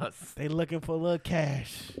 Oh, plus They looking for a little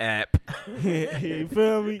cash. app. You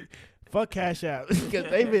feel me? Fuck Cash App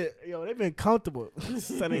because they been comfortable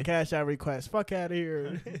sending Cash App requests. Fuck out of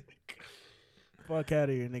here. Fuck out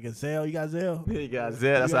of here, nigga. Zelle, you got Zelle? You got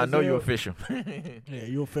Zell. That's You how I got know you Zell? official. Yeah,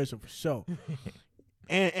 you official for sure.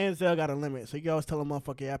 and Zelle got a limit, so you always tell a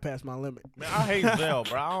motherfucker, yeah, I passed my limit. Man, I hate Zell,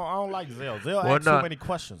 bro. I don't like Zell. Zell Why asks too not? many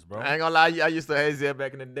questions, bro. I ain't gonna lie, I used to hate Zell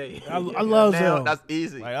back in the day. I love Now, Zell. That's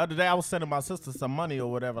easy. Like the other day, I was sending my sister some money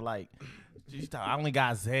or whatever. Like, she thought I only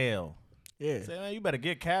got Zell. Yeah, I said, man, you better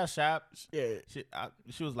get Cash App. yeah.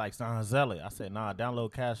 She was like, son, Zelly. I said, nah,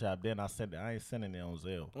 download Cash App. Then I sent it. I ain't sending it on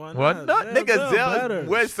Zell. Why What? No, nigga, Zell better. is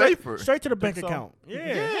way Straight- safer. Straight to the bank so? account. Yeah,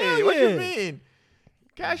 Yeah, hell what yeah. you mean?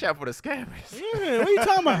 Cash out for the scammers. Yeah, what you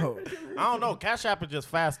talking about? I don't know. Cash App is just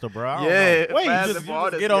faster, bro. I don't Yeah, know. Wait, faster Just, for you all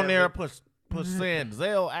just the get on there scammers. and push send.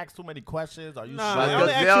 Zell asks too many questions. Are you Nah, sure? I Because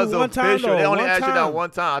only asked Zell's you one time, official. They though. only One ask you that time.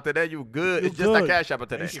 one time. After that, you good. You It's just a good. cash app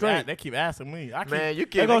after They that. straight. They keep asking me. I keep, Man, you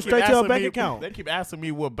They can't. go They straight keep to your asking bank me- account. They keep asking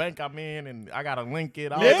me what bank I'm in, and I gotta link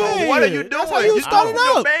it. I Yeah, don't know. so what are you doing? That's how you Just started go to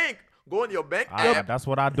your out. bank. Go in your bank app. That's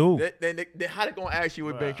what I do. Then how they gonna ask you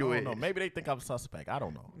what bank you I in? don't know. Maybe they think I'm suspect. I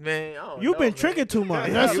don't know. Man, I don't You know, been man. tricking too much.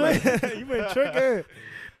 That's it. You been tricking.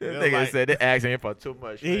 This Yeah, nigga like- said they asking him for too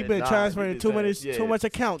much. He man. been Nah, transferring he too just many, said, too yeah. much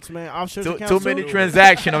accounts, man. Offshore Too accounts. many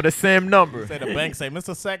transactions of the same number. Say the bank say,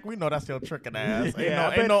 Mr. Sec, we know that's your tricking ass. Yeah,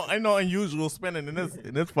 I Ain't no unusual spending in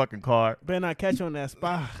this fucking card. Better not catch you on that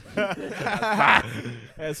spot.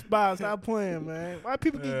 That spot, stop playing, man. Why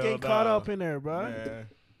people keep Hell getting caught nah. up in there, bro? Man.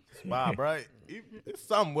 Bob, right? It's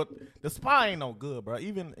something with the spa ain't no good, bro.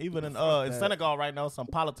 Even in Senegal right now, some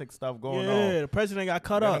politics stuff going on. Yeah, the president got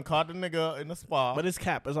cut They done up. caught the nigga in the spa. But it's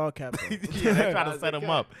cap. It's all cap. Though. yeah, they try to set him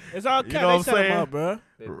up. It's all You cap. know They what set I'm him saying? up, bro.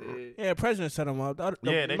 They did. Yeah, the president set him up.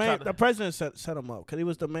 Yeah, they tried to- The president set him up because he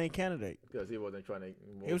was the main candidate. Because he wasn't trying to.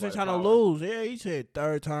 He wasn't trying to lose. Yeah, he said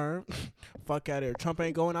third term. Fuck out of here. Trump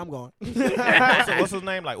ain't going. I'm going. what's his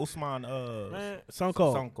name? Like Usman Man,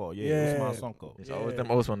 Sonko. Sonko. Yeah, Yeah. Usman Sonko. It's always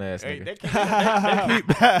them Osman ass Hey, nigga.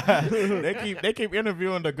 they keep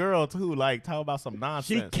interviewing the girl too, like talk about some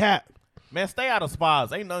nonsense. She cap. Man, stay out of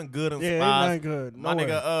spas. Ain't nothing good in Yeah, ain't spas. nothing good. My No way.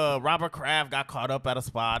 nigga, Robert Kraft got caught up at a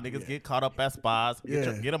spa. Niggas get caught up at spas.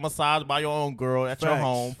 Yeah. Get a massage by your own girl at your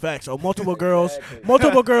home. Facts. Or multiple girls.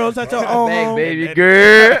 Multiple girls at your own Bang, home. baby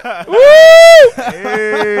girl.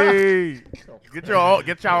 Hey, get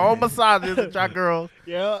your own massages with your girls.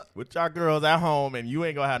 Yeah. With your girls at home, and you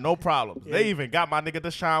ain't gonna have no problems. Yeah. They even got my nigga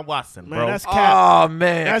Deshaun Watson, Man, bro. that's cap. Oh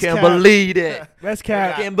man, That's I can't cap. believe that. That's I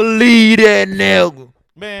cap. can't believe that, nigga.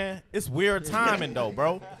 Man, it's weird timing though,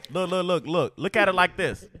 bro. Look at it like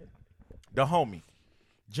this. The homie,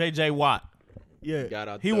 JJ Watt,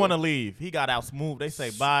 Yeah. he want to leave. He got out smooth. They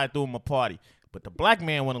say bye, threw him a party. But the black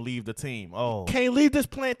man want to leave the team. Oh, Can't leave this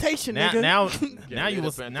plantation, now nigga.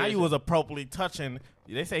 now you was appropriately touching.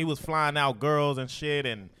 They say he was flying out girls and shit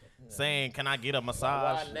and saying, "Can I get a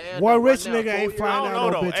massage?" One rich nigga ain't I flying don't know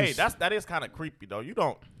out no though. Hey, bitches. that is kind of creepy though.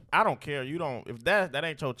 I don't care. You don't if that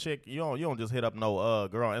ain't your chick. You don't just hit up no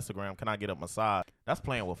girl on Instagram. Can I get a massage? That's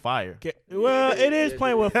playing with fire. Well, it is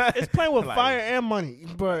playing with Like- fire and money,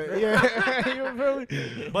 but yeah, you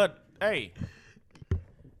really, But hey,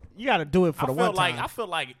 you got to do it for the one time. I feel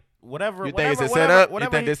like whatever. You think it's a whatever- setup? You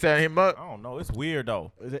whatever think they set him up? I don't know. It's weird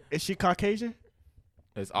though. Is she Caucasian?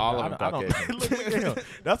 It's all of them I don't. Caucasian. Look at him.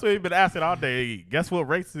 That's what he's been asking all day. Guess what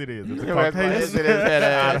race it is? It's a What race Caucasian. it is, that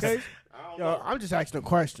ass? Caucasian? Yo, I'm just asking a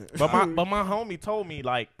question. But my homie told me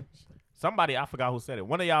like somebody I forgot who said it.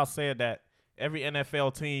 One of y'all said that every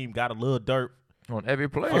NFL team got a little dirt On every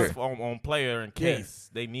player. on player in case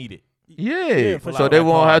they need it. Yeah, for so sure. they Like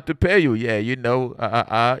won't Paul. have to pay you. Yeah, you know,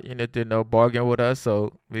 you need to bargain with us.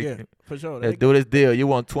 So we Yeah, for sure. let's do this deal. You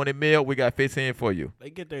want 20 mil? We got 15 for you. They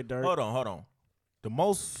get their dirt. Hold on. The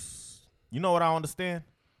most, you know what I understand?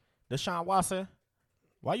 Deshaun Watson.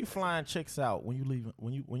 Why you flying chicks out when you leave?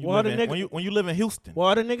 When you Well, live the in, nigga- when you live in Houston?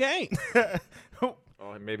 Well, the nigga ain't.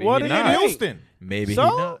 Oh, maybe What he the in nigga not. ain't. Houston. Maybe So?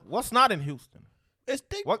 he not. What's not in Houston? It's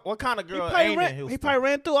thick. What kind of He girl probably, ain't in Houston? he probably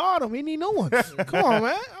ran through all them. He need new ones. Come on,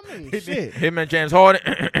 man. I mean, shit. Him and James Harden.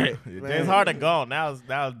 James Harden gone. Now it's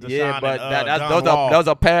Deshaun Yeah, but and, that's, John Wall. those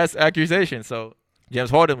are past accusations. So James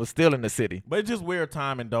Harden was still in the city. But it's just weird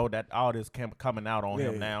timing though that all this coming out on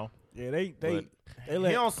him Yeah. now. Yeah, they He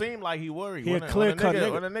let don't seem like he worried. He a when clear-cut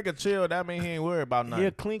nigga. When a nigga chill, that mean he ain't worried about he a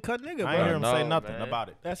nothing. clean cut nigga, I ain't hear bro. him No, say nothing man. about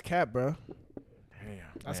it. That's cap, bro.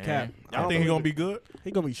 That's cap. I Y'all don't think he believe gonna it. be good?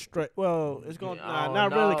 He gonna be straight. Well, it's gonna Oh,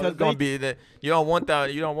 not no, really because it's gonna be that. You don't want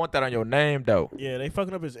that. You don't want that on your name, though. yeah, they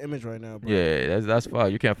fucking up his image right now, bro. Yeah, that's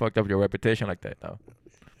fine. You can't fuck up your reputation like that, though.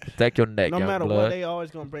 Protect your neck, No young matter blood. what, they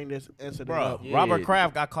always gonna bring this incident Bro, up. Yeah. Robert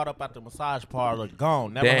Kraft got caught up at the massage parlor.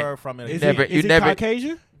 Gone. Never Damn. heard from him. Is Never- he, you is he never-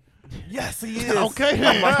 Caucasian? Yes, he is. Okay.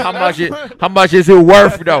 How much is he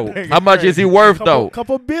worth though? How much is he worth though?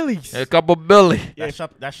 Couple billies. A couple billy. Yeah.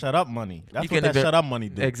 That shut up money. That's You what can't that even- shut up money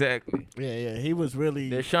do. Exactly. Yeah. He was really.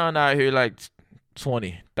 They're showing out here like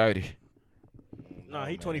 20, 30. No,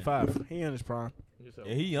 he 25. He in his prime.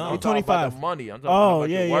 Yeah, he I'm young. He talking about 25. the money. I'm talking Oh about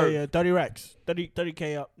yeah, the yeah, worth. yeah. 30 racks.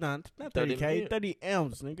 30K up. Nah, not 30 30K. million. 30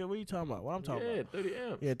 M's, nigga. What you talking about? What I'm talking Yeah, about? 30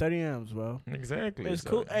 amps. Yeah, 30 M's, bro. Exactly. It's so-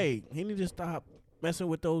 cool. Hey, he need to stop messing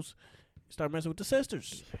with those. Start messing with the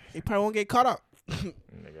sisters. He probably won't get caught up.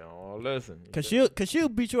 Nigga, oh, listen. Cause she'll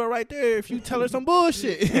beat you up right there if you tell her some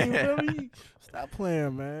bullshit. You feel me? Stop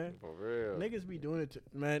playing, man. For real. Niggas be doing it,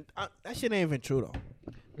 man. That shit ain't even true though.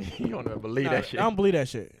 You don't even believe Nah, that shit. I don't believe that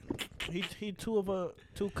shit. He two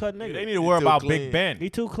cut nigga. They need to worry too about clean. Big Ben. He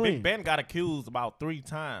too clean. Big Ben got accused about 3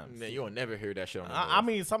 times. Man, you don't never hear that shit on the I news.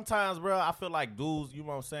 mean, sometimes, bro, I feel like dudes, you know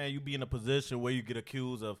what I'm saying? You be in a position where you get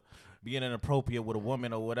accused of being inappropriate with a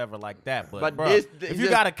woman or whatever like that. But bro, this- if you just-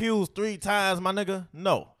 got accused 3 times, my nigga,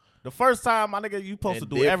 no. The first time, my nigga, you supposed In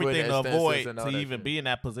to do everything to different avoid instances and all to that even shit. be in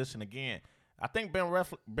that position again. I think Ben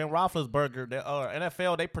Roethlisberger, the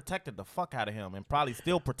NFL, they protected the fuck out of him and probably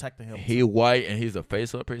still protecting him. He white and he's the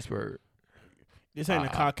face of Pittsburgh. This ain't a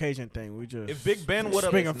Caucasian thing. We just If Big Ben would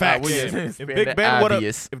have, Speaking facts. if Spin Big the Ben would have,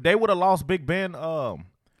 obvious. if they would have lost Big Ben,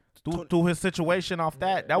 through his situation off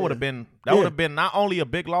that would have been Yeah. would have been not only a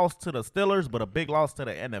big loss to the Steelers, but a big loss to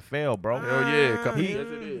the NFL, bro. Hell yeah, He- yes,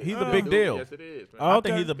 it is. he's a big deal. Yes, it is. Man. I Okay.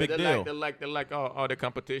 think he's a big They're deal. They're like all the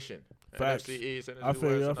competition. Facts. NFC East and I feel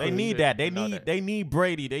you, I West. feel They you. need that. They need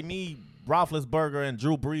Brady. They need Roethlisberger and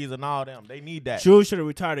Drew Brees and all them. They need that. Drew should have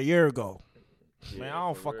retired a year ago. Man, I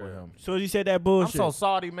don't fuck with him. So he said that I'm bullshit. so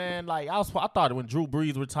sorry, man. Like I thought when Drew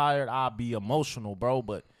Brees retired, I'd be emotional, bro.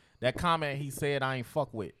 But that comment he said, I ain't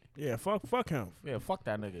fuck with. Yeah, fuck him. Yeah, fuck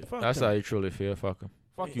that nigga. Fuck That's him. how you truly feel. Fuck him.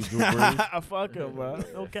 Fuck you, Drew Brees. Fuck him, bro.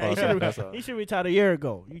 Okay, Fuck him, that's all. he should retire a year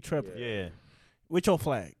ago. You tripping? Yeah. With your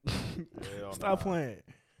flag. Hell Stop nah. playing.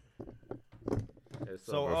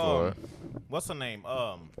 So, what's her name?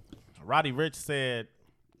 Roddy Rich said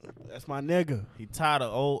That's my nigga. he tired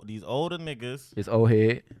of these older niggas His old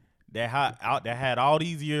head. that had all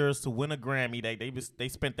these years to win a Grammy. They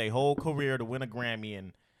spent their whole career to win a Grammy,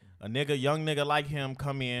 and a young nigga like him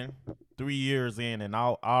come in 3 years in and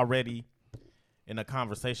already in a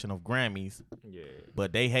conversation of Grammys, Yeah.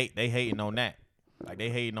 but they hating on that. Like they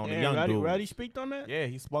hating on the young dude. Roddy speak on that? Yeah,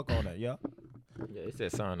 he spoke on that. Yeah, Yeah, he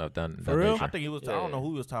said something of that. For real? I think he was. I Yeah. don't know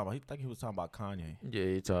who he was talking about. I think he was talking about Kanye. Yeah,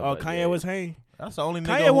 he talking Oh, about Kanye was hating. That's the only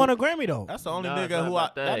nigga. Kanye won a Grammy though. That's the only Nah, it's nigga not who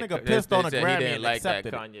about that nigga They- pissed they on a said he Grammy didn't and like that.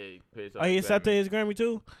 accepted it. Kanye pissed on Oh, he the accepted his Grammy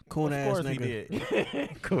too. Coon Of ass course he nigga. did.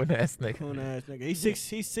 Grammy. Cool ass nigga. Coon ass nigga. He's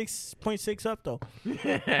 6.6 up though.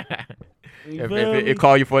 You If feel me? it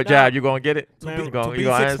call you for a Nah. job, you gonna get it? Man, You To gonna be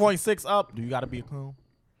answer? 6.6 up, do you gotta be a coon?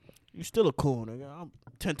 You still a coon nigga. I'm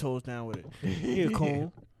 10 toes down with it. He a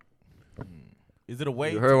coon. Is it a way?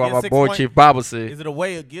 You to heard what get my 6 boy point- Chief Bible said. Is it a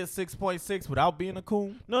way to get 6.6 without being a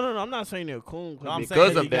coon? No, I'm not saying they're a coon. No, I'm Because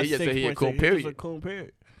saying of he that, got he just said he a 6.6. coon, He's just a period. coon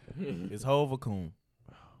period. Is Hov a coon?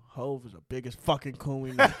 Hov is the biggest fucking coon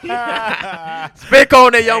we know. Speak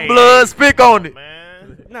on it, young Hey. blood. Speak on it. Man,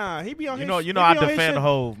 Nah, he be on his you he know be I on his defend shit.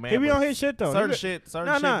 Hov, man. He be but on his shit though. Certain He shit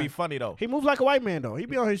Nah. be funny though. He moves like a white man though. He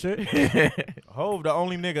be on his shit. Hov, the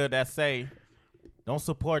only nigga that say, don't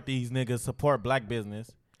support these niggas, support black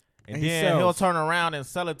business. And And he then he'll sells. turn around and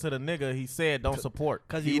sell it to the nigga he said don't support.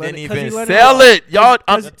 Cause He let didn't it- 'cause he even let sell it. Y'all,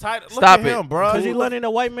 The title, stop look at it. him, bro. Cause he letting the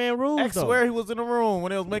white man rules X though. swear he was in the room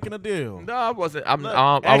when they was making a deal. No, I wasn't. I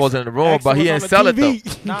X- wasn't in the room, X but he was didn't on sell the it though.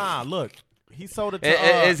 TV. Nah, look, he sold it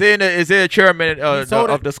to. Is he a chairman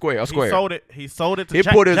sold of it. the square? A He square. sold it. He sold it to He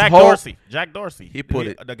Jack, put his Jack whole- Dorsey. Jack Dorsey. He put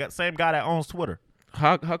it- the same guy that owns Twitter.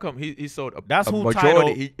 How come he sold a, That's a who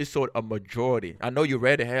majority? titled- He sold a majority. I know you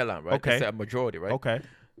read the headline, right? Okay. It said a majority, right? Okay.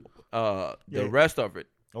 Yeah. The rest of it.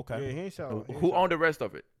 Okay. Yeah, he ain't sell. Who owned the rest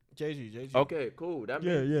of it? Jay-Z. Okay, cool. That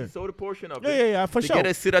Yeah, means yeah. he sold a portion of Yeah, it. yeah, for to sure. get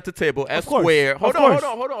a seat at the table at Of course, Square. of Hold course.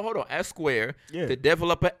 on. At Square Yeah. to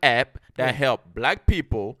develop an app that help black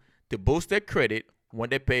people to boost their credit when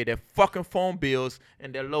they pay their fucking phone bills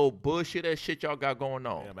and their little bullshit ass shit y'all got going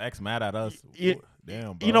on. Damn, X mad at us.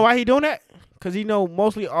 Damn, bro. You know why he doing that? Cause he know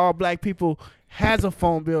mostly all black people has a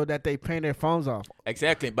phone bill that they paying their phones off.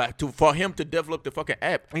 Exactly, but for him to develop the fucking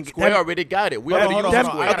app, And Square that- already got it. We Hold on, already hold use on, That's,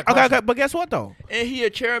 hold on. I Square. got a question. okay, but guess what though? And he a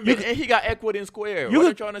chairman, and he got equity in Square. You Why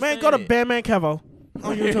could, don't you man, go to understand? Batman Kevo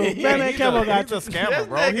on YouTube. Yeah, Batman Kevo got He's a you. scammer,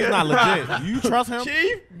 bro. He's not legit. You trust him?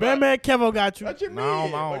 Chief, Batman Kevo got you. what you mean?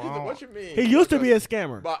 No, What you mean? He used to be a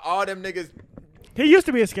scammer. But all them niggas, He used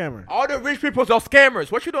to be a scammer. all the rich people are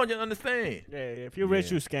scammers. What you don't understand? Yeah, if you're rich,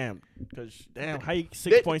 you scam. Cause damn, how you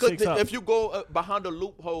They- 6.6 'cause up? If you go behind the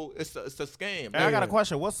loophole, it's a scam. Hey, I got a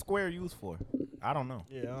question. What's Square used for? I don't know.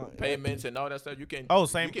 yeah, Payments and all that stuff. You can. Oh,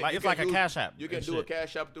 same. you can- Like you it's can like a use- Cash App. You can and do a shit.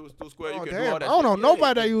 cash app through Square. Oh, You can damn. do all that. I don't know shit.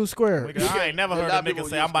 nobody that use Square. Nigga, I ain't never A heard lot a of nigga people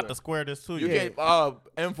say use I'm about to Square. square this too. You Yeah.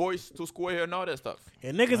 can invoice to Square and all that stuff.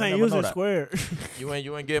 And niggas I ain't never know using that. Square. You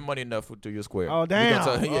ain't getting money enough to use Square. Oh, We damn.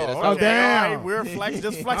 gonna tell- yeah, that's Oh, what- okay. damn. All right, we're flex.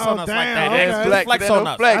 Just flex Oh, on us like damn, that. okay. Just Flex, flex they on don't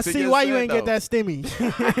us. flex. I It see just why you said, ain't get though. that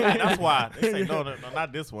stimmy. That's why they say no,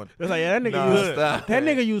 not this one. It's like yeah, that nigga Nah. use Stop. that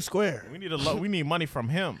nigga use Square. We need money from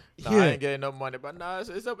him. Nah, Yeah. I ain't getting no money, but nah, it's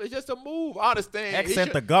just a move. I understand. X He sent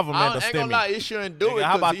should- the government I a ain't gonna stimmy. lie, he shouldn't do Nigga, it.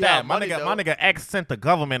 how 'cause about he that? have My money, nigga though. X sent the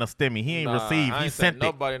government a stimmy. He ain't Nah, received. I He ain't sent it.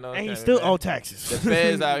 Nobody knows. And he that, still man. owe The taxes.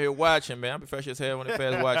 feds out here watching, man. I'm fresh as hell when the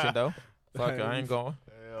feds watching though. Fuck it, I ain't going.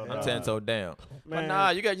 I'm 10 toes down. But Man. nah,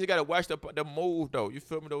 you just gotta watch the move though. You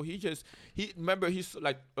feel me though? He remember he's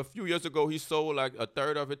like a few years ago he sold like a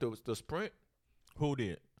third of it to Sprint. Who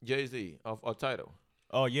did? Jay-Z of Tidal.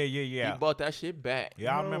 Oh yeah. He bought that shit back.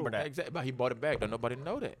 Yeah, I remember that. Exactly, but he bought it back. Don't nobody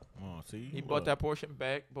know that. Oh, see, He bought that portion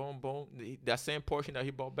back. Boom, boom. That same portion that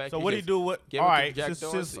he bought back. So what do you just do with? gave All it to right, Jack since,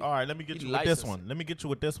 Dorsey. all right. Let me get He you with this licensed one. Let me get you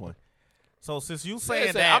with this one. So since you Yeah, saying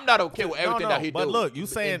say, that, I'm not okay with everything no, that he but do. look, you And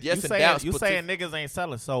saying yes, you and saying that's you saying niggas ain't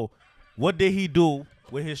selling. So what did he do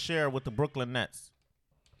with his share with the Brooklyn Nets?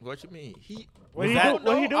 What you mean? He. What he I do- don't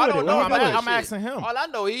what he know. do I with don't it? know What he about do that I'm shit. asking him. All I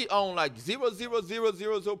know, he own like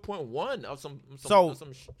 0.1 or some. So,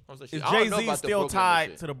 some shit. Is I don't know Jay-Z about the still Brooklyn tied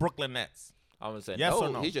shit. to the Brooklyn Nets? I'm gonna say Yes no. or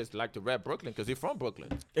no? He just like to rap Brooklyn because he's from Brooklyn.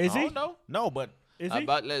 Is I he? don't know. No, but Is he?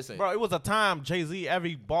 But listen, bro, it was a time Jay-Z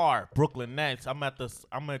every bar Brooklyn Nets. I'm at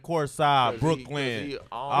courtside 'Cause Brooklyn. he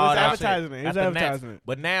all was that shit advertising it. He at was the Nets. advertising it.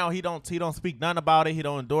 But now he don't speak nothing about it. He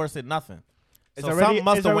don't endorse it. Nothing. It's So already- something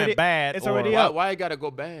must it's have already- went bad. it's or, already why, up. why it gotta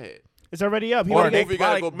go bad? It's already up. He Or already they- gave- Movie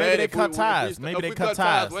gotta like, go maybe bad. they if cut we- ties. if we- Maybe if they we cut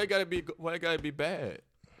ties. Why it gotta be? Why it gotta be bad?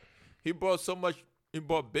 He bought so much. He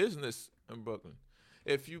bought business in Brooklyn.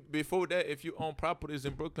 If you own properties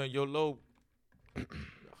in Brooklyn, your low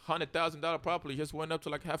 $100,000 property just went up to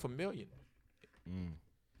like $500,000.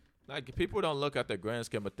 Like people don't look at the grand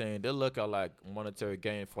scheme of thing. They look at like monetary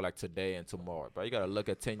gain for like today and tomorrow. But you gotta look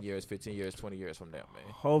at 10 years, 15 years, 20 years from now, man.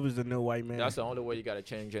 Hov is the new white man. That's the only way you gotta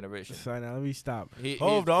change generation. So now let me stop.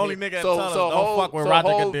 Hov the only nigga that tell us don't fuck with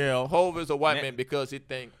Roger Goodell. Hov is a white Ne- man because he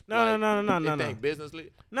think No, like, no, he no. think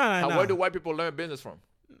businessly. No. Where do white people learn business from?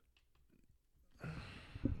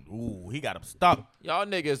 Ooh, he got him stuck. Y'all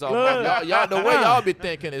niggas are Look. y'all the way y'all be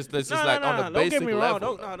thinking is this is like on the Don't basic get me wrong.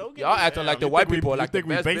 level. Don't get Y'all me acting wrong. like the You white think we- people are you like think the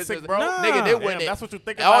we best basic, business. bro? Nigga, they Damn, went that's what you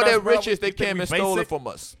think all about their us, bro? riches they You think came we and stole it basic? from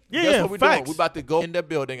us. Yeah, Guess yeah, what we doing? facts. We about to go in the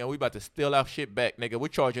building and we about to steal our shit back, nigga. We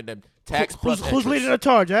charging them tax plus Who's interest. leading the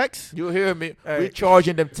charge, X? You hear me? Hey. We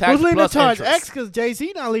charging them tax Who's leading the plus charge, interest. X? Because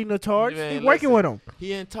Jay-Z not leading the charge. Man, He working with him.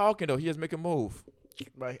 He ain't talking though. He just making move.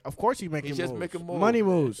 Right. Of course, he making He just moves. making moves. Money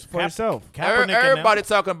moves for himself. Kaepernick and them. Everybody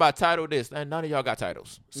talking about title this, and none of y'all got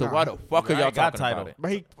titles. So Nah. why the fuck are I y'all ain't got talking title. about it?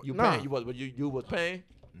 But he, You nah. paying? You was paying?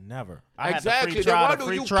 Never. I Exactly. Had the free Then trial. why The do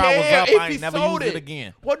free you trial was care up. if I he ain't never sold used it it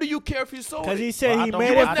again. What do you care if he sold Because it? he said Bro, I he don't-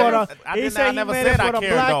 made I it for never- the. I He did said not- he never made said it I for the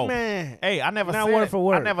cared, black though. man. Hey, I never Not said word for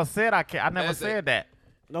word. I never said I care. I never That's it. said that.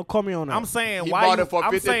 Don't call me on that. I'm saying He why bought you, it for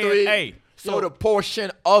I'm 53. saying, hey, Sold a portion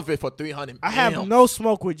of it for 300. I have Damn. no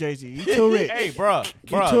smoke with Jay-Z. He too rich. hey, bruh,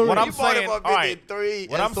 too what I'm rich. He bought it saying, for all right, 53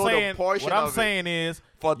 what and I'm sold a saying, portion what I'm of it saying is,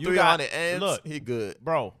 for you got- 300 amps. Look, He good.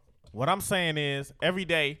 bro, what I'm saying is, every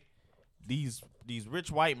day, these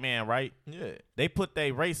rich white men, right? Yeah. They put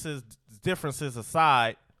their racist differences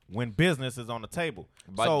aside when business is on the table.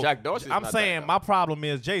 But so Jack Dorsey's I'm not saying that, my problem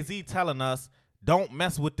is Jay-Z telling us don't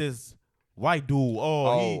mess with this white dude.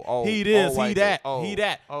 He this, he white that, dude. he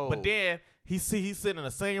that. Oh. But then he's sitting in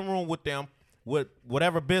the same room with them with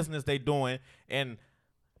whatever business they doing, and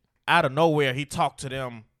out of nowhere he talked to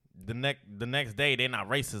them the next day. They're not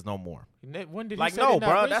racist no more. When did he Like say no, they're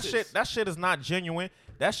not bro, racist? that shit is not genuine.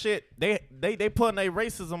 That shit they putting their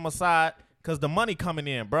racism aside because the money coming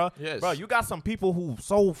in, bro. Yes. Bro, you got some people who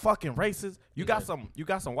so fucking racist. You got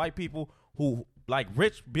some white people who like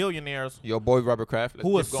rich billionaires Your boy Robert Kraft.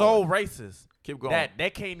 who are so racist Keep going. that they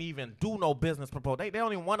can't even do no business proposal. They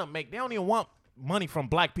don't even want to make. They don't even want money from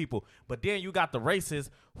black people. But then you got the racists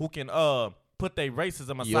who can put their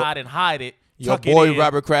racism aside and hide it. Your tuck it boy in,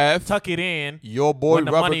 Robert Kraft. tuck it in. Your boy when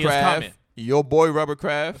the Robert money is coming. Kraft. Your boy Robert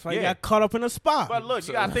Kraft. That's why he Yeah. got caught up in a spot. But look,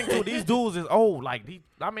 you gotta think too. These dudes is old. Like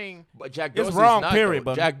I mean, But Jack It's Dorsey's wrong, not, period,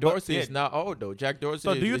 though. but- Jack but, Dorsey is yeah. not old though. Jack Dorsey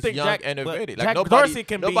So do you is think young Jack- and but innovative. Like Jack nobody, Dorsey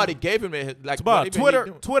can be- nobody gave him it. Like bro, what even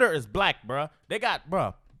he do? Twitter is black, bro. They got,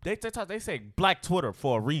 bro. They say black Twitter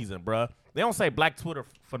for a reason, bro. They don't say black Twitter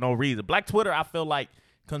for no reason. Black Twitter, I feel like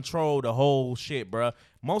control the whole shit, bro.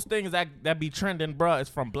 Most things that be trending, bro, is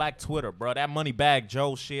from black Twitter, bro. That Moneybag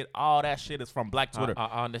Joe shit, all that shit is from black Twitter.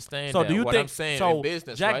 I understand. So that. do you what think I'm saying so? in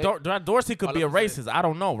business, Jack right? Dorsey could All be a I'm saying- racist. I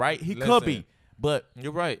don't know, right? He could Listen. be, but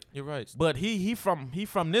You're right. You're right. But he from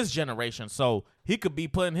this generation, so he could be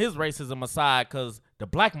putting his racism aside because the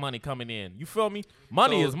black money coming in. You feel me?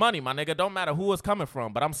 Money So- is money, my nigga. Don't matter who it's coming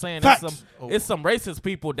from. But I'm saying Facts. it's some racist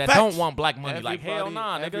people that Facts. don't want black money. Like hell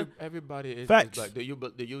nah, nigga. Everybody is Facts. like. Do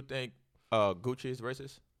you think Gucci is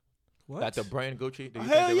racist? What? Like the brand Gucci? Do you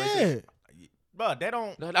Hell think they're yeah. racist? Bro, they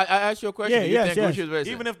don't. No, I asked you a question. Yeah, do you yes, think yes. Gucci is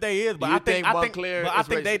racist? Even if they is, but Do you I think think I think, Moncler but I is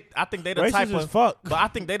think they racist? I think they the Racist type as of fuck. But I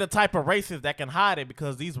think they the type of racist that can hide it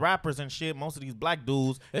because these rappers and shit, most of these black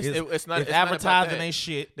dudes It's is not- it's not about advertising that. they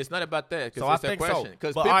shit. It's not about that. So I it's a think so. question.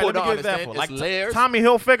 Because But, people all right, let me don't give you an understand. example. It's Like layers. Tommy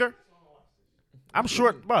Hilfiger. I'm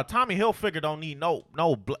sure, bro. Tommy Hilfiger don't need no.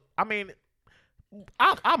 I mean,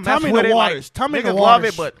 I mess Tommy in with the it. waters. Like, Tommy in niggas the love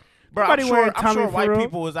waters. it, but bro, Nobody I'm wearing sure Tommy white for real.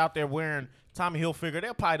 people is out there wearing Tommy Hilfiger. They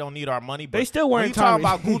probably don't need our money. But They still when wearing you talking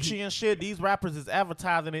Tommy. about Gucci and shit, these rappers is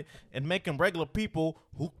advertising it and making regular people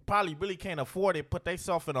who probably really can't afford it put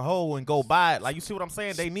themselves in a hole and go buy it. Like, you see what I'm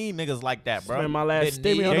saying? They need niggas like that, bro. Spend my last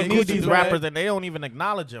They stimmy need- on They the need Gucci these bag. rappers and they don't even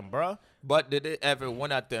acknowledge them, bro. But did it ever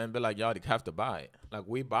went out there and be like, y'all have to buy it? Like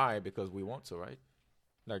we buy it because we want to, right?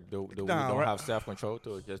 Like, do we Nah, don't right. have self control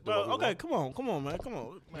to just do Bro, what we okay, want? come on, man, come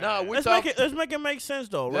on. Nah, we Let's talk. make it make sense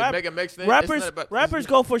though. Let's make it make sense. It's Rappers not about- rappers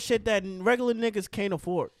go for shit that regular niggas can't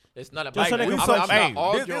afford. It's not Just about so they that. can I'm fuck not you. Hey,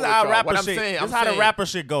 arguing this is with how y'all. rapper What I'm shit. saying, This I'm is how the saying, rapper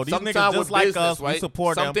shit go. These sometimes niggas just with like business, us. We right?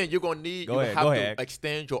 support them. Something you're gonna need. Go You ahead, have go to ahead.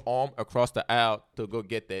 extend your arm across the aisle to go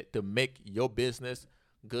get that to make your business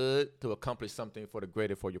good to accomplish something for the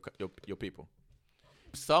greater for your people.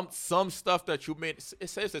 Some stuff that you made. It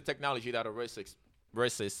says the technology that a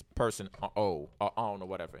racist person or own or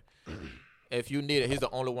whatever. If you need it, he's the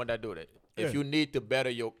only one that do it. If you need to better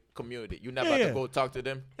your community, you're not about to go talk to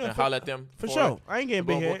them and holler at them. For sure. I ain't getting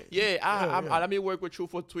big head. Yeah, let me work with you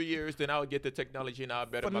for 2 years, then I'll get the technology and I'll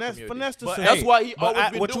better my community. Finesse the But system. That's why he but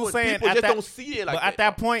always been what doing. you saying People at just that- don't see it like But that. at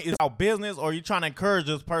that point, it's about business, or you trying to encourage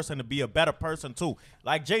this person to be a better person too.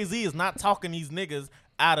 Like Jay-Z is not talking these niggas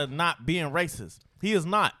out of not being racist. He is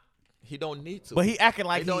not. He don't need to. But he acting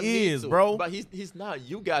like don't he need is, to. bro. But he's not.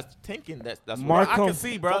 You guys thinking that's Mark what I can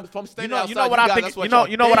see, bro. From you standing know outside, what you I guys, think. that's what You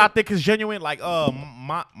y'all know what I think. think is genuine. Like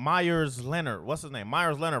Myers Leonard, what's his name?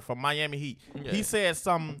 Myers Leonard from Miami Heat. Yeah. He said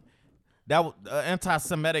some that was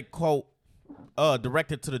anti-Semitic quote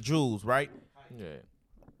directed to the Jews, right?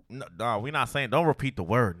 Yeah. No, we not saying. Don't repeat the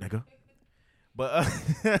word, nigga. But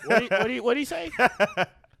What he say?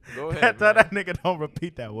 Go ahead. tell man. that nigga don't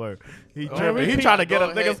repeat that word. He Go tripping. ahead. He trying to get Go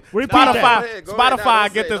us ahead. niggas. Repeat Spotify, that. Go ahead. Go ahead. Nah, Spotify,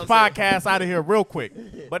 don't get say this it, don't say it. podcast out of here real quick.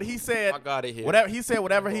 But he said, Fuck outta here. whatever he said,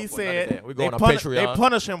 whatever We're he going for another said, day. We're they, going on they Patreon.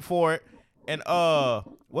 punish him for it. And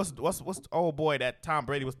what's the old boy that Tom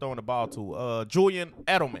Brady was throwing the ball to? Julian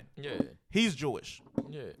Edelman. Yeah. He's Jewish.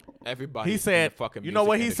 Yeah. Everybody. He said, you know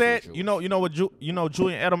what he said? You know what Julian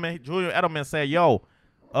Edelman said, yo,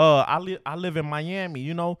 I live in Miami,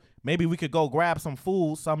 you know, maybe we could go grab some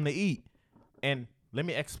food, something to eat, and let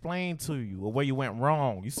me explain to you where you went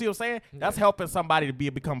wrong. You see what I'm saying? That's helping somebody to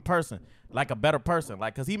become a person, like a better person.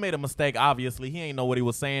 Like, cause he made a mistake, obviously. He ain't know what he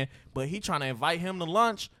was saying, but he trying to invite him to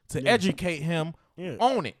lunch to educate him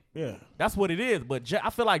on it. Yeah. That's what it is. But I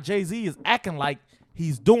feel like Jay-Z is acting like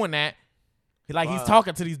he's doing that. Like he's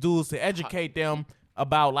talking to these dudes to educate them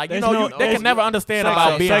about, like, There's they there's can never understand Secto,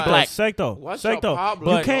 about being Secto, black. Secto. What's your Secto.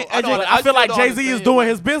 problem? You can't I don't- educate. I feel like still don't Jay-Z is understand doing what-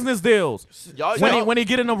 his business deals Y'all- when he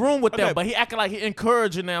get in the room with them, Okay. but he acting like he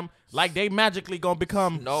encouraging them like they magically gonna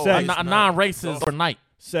become No, a he's not. non-racist overnight.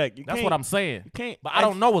 Sec. You That's can't- what I'm saying. You can't. But I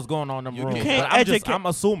don't know what's going on in them You rooms. can't But educate- I'm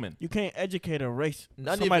assuming. You can't educate a race.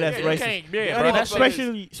 Not Somebody even- that's yeah, you racist. can't- yeah, Not bro, even- that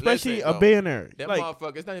shit especially Listen, a bro. billionaire. Them Like,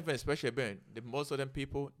 motherfuckers, it's not even especially a band. Most of them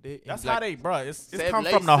people, they That's like, how they, bro. It's Seven- come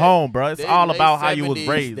late from the seven- home, bro. It's they all late about how you was 70s,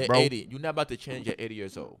 raised, they bro. 80. You're not about to change at 80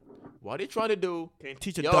 years old. What they trying to do? can't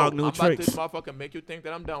teach a Yo, dog new I'm tricks. about to motherfucking make you think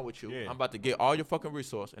that I'm down with you. Yeah. I'm about to get all your fucking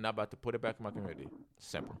resource and I'm about to put it back in my community.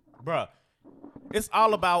 Simple. Bruh, it's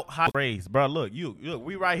all about how raised, bro. Look,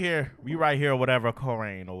 we right here, or whatever,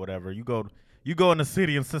 Corain or whatever. You go in the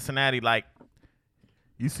city in Cincinnati, like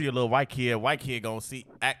you see a little white kid gonna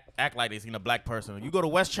act like they seen a black person. You go to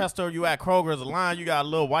Westchester, you at Kroger's, a line, you got a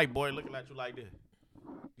little white boy looking at you like this,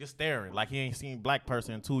 just staring like he ain't seen black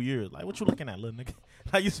person in 2 years. Like, what you looking at, little nigga?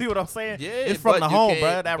 Like, you see what I'm saying? Yeah, it's from but the you home, can't-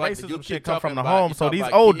 bro. That but you racism keep shit come from talking the about- home. you So talking these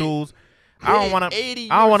about old kids. dudes. I don't want to. 80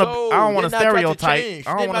 I don't want to. years I old. don't want to They're not trying to stereotype. change. I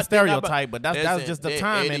don't They're want to not- they're not about- stereotype, but that's Listen, just the they're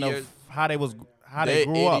timing 80 of years- how they They're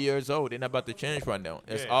grew 80 up. years old. They're not about to change right now.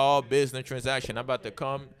 It's Yeah. all business transaction. I'm about to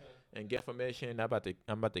come and get information. I'm about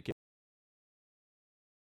to keep.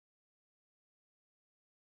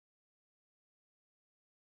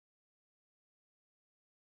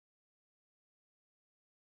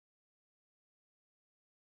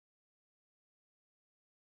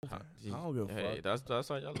 I don't give a Hey, fuck. that's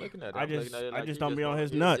how y'all looking at it. I I'm just- looking at it I like just you don't be on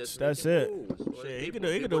his you nuts. just That's making it. moves. Shit, he People- can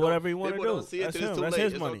do people whatever he don't- wanna people do. don't see it That's till it's him. too That's late.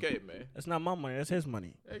 his It's money. okay, man. That's not my money. That's his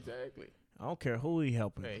money. Exactly. I don't care who he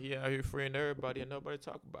helping. Man, he out here freeing everybody and nobody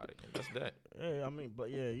talk about it. And that's that. Yeah, I mean, but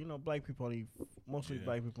yeah, you know, black people only mostly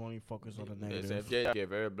black people only focus on the Listen, negative. if Jay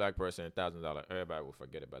give every black person $1,000, everybody will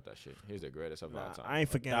forget about that shit. He's the greatest of all Nah, time. I ain't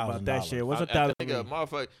forgetting about that $1,000. shit. What's I- a thousand? I think a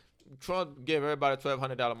motherfucker, Trump gave everybody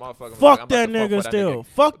 $1,200, motherfucker. Fuck I'm that about to nigga fuck for still. nigga.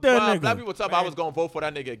 Fuck that Bruh, nigga. Black people talk about I was gonna vote for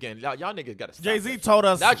that nigga again. Y'all niggas gotta stop. Jay-Z that told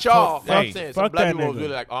us. shit. Not y'all. Hey, I'm saying some fuck black that people was nigga.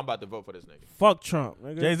 really like, oh, I'm about to vote for this nigga. Fuck Trump,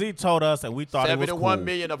 nigga. Jay-Z told us, and we thought it was 71 cool.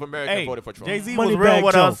 million of Americans Hey, voted for Trump. Jay-Z Money was real bag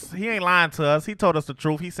with Joe. us. He ain't lying to us. He told us the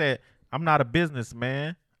truth. He said, "I'm not a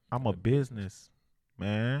businessman. I'm a business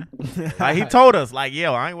man." Like, he told us, like,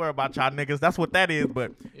 yo, I ain't worried about y'all niggas. That's what that is.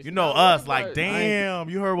 But It's you know not us, everybody. like, damn,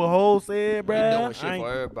 you heard what Ho said, He bruh. doing shit I ain't-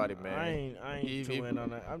 for everybody, man. I ain't He- too in on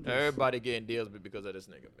that. I'm just, Everybody getting deals because of this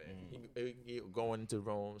nigga, man. He going into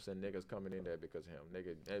rooms and niggas coming in there because of him.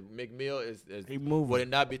 Nigga, McMill is he moving. would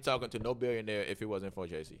not be talking to no billionaire if it wasn't for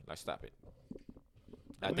Jay-Z. Like, stop it.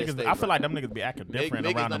 At this Niggas, stage, I feel bro. like them niggas be acting different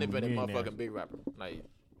Niggas around not them even a millionaires. motherfucking big rapper. Like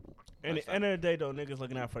And at the end of the day, though, niggas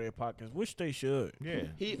looking out for their pockets, which they should. Yeah.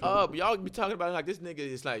 he up. Y'all be talking about it like this nigga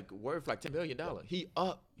is like worth like $10 million. He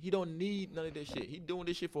up. He don't need none of this shit. He doing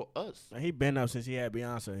this shit for us. And he been up since he had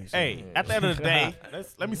Beyonce. So. Hey, at the end of the day,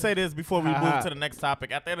 let me say this before we move to the next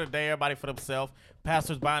topic. At the end of the day, everybody for themselves.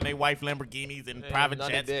 Pastors buying their wife Lamborghinis and Man, private none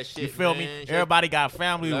of jets. that shit, You feel me? man. Just Everybody got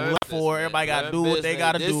family to learn look this, for. man. Everybody got to Learn do what this, they man.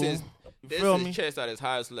 got to This do. is- You This feel is me? chess at its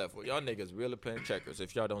highest level. Y'all niggas really playing checkers.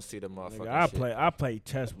 If y'all don't see the motherfucking Nigga, shit. I play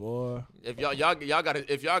chess, boy. If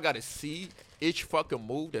y'all gotta see each fucking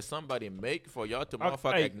move that somebody make for y'all to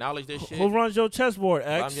motherfucking hey, acknowledge this shit. Who runs your chessboard,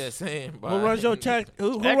 X? I'm just saying, bro. Who runs your chess?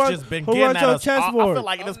 Who X runs? just been who getting runs at your us. I chessboard? feel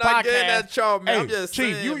like in I'm this not getting podcast. at y'all, man. Hey, I'm just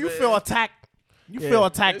Chief, saying, you man. feel attacked. You Yeah. feel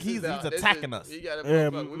attacked. This He's is- this attacking is- us. you gotta Yeah,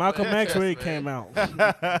 motherfucker, we Malcolm playing X chess, really man. came out.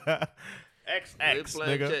 XX, We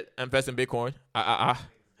playing nigga. chess. Invest in Bitcoin.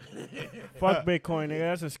 Fuck Bitcoin, nigga.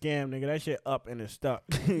 That's a scam, nigga. That shit up and it's stuck.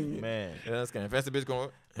 Man. Yeah, that's gonna invest in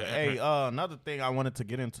Bitcoin. Hey, another thing I wanted to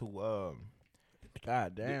get into.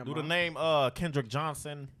 God damn. Do the man. name Kendrick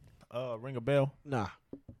Johnson ring a bell? Nah.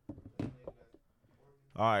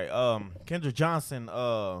 All right, Kendrick Johnson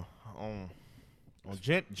on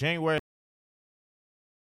January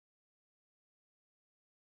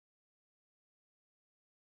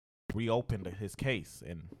reopened his case,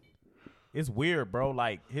 and it's weird, bro.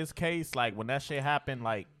 Like his case, like when that shit happened,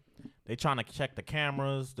 like they trying to check the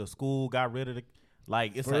cameras. The school got rid of the,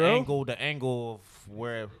 like it's For an real? angle, the angle of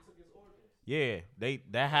where, yeah,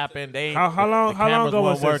 that happened. They How long- the how long cameras ago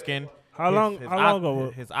was weren't this? working. How long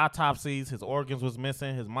ago? His autopsies, his organs was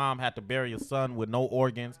missing. His mom had to bury his son with no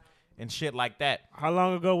organs and shit like that. How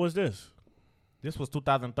long ago was this? This was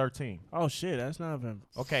 2013. Oh shit, that's not even.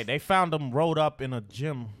 Okay, they found him rolled up in a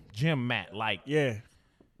gym mat, like Yeah,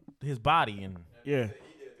 his body, and yeah.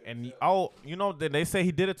 you know they say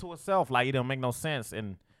he did it to himself, like it don't make no sense.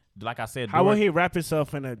 And like I said, How would during- he wrap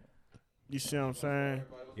himself in a? You see what I'm saying?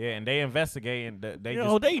 Yeah, and they investigating. They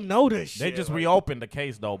Yo, they know this shit. They just reopened the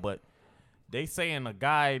case though, but they saying a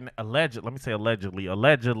guy allegedly. Let me say allegedly.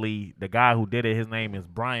 Allegedly, the guy who did it, his name is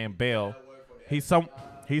Brian Bell.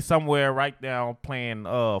 He's somewhere right now playing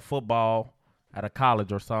football at a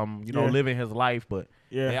college or something. You know, Yeah. living his life. But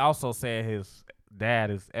Yeah. they also said his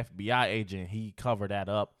dad is FBI agent. He covered that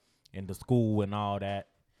up in the school and all that.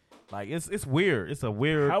 Like it's weird. It's a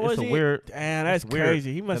weird. How was it's a he? weird. Damn, that's it's weird.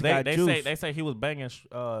 crazy. He must 'Cause got they juice. say he was banging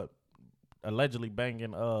allegedly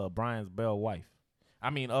banging Brian's Bell wife. I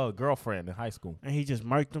mean girlfriend in high school. And he just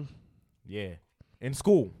murked him. Yeah. In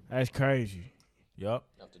school. That's crazy. Yup.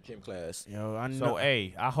 After gym class. Yo, I know. So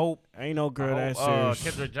hey, I hope ain't no girl that serious.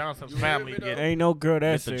 Kendrick Johnson's family get Ain't no girl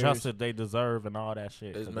that the serious. justice they deserve and all that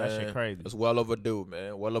shit. 'Cause It's, that shit man, crazy. It's well overdue,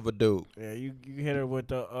 man. Well overdue. Yeah, you hit her with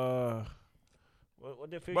the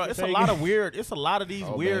What the Bro, it's a lot of weird. It's a lot of these Oh,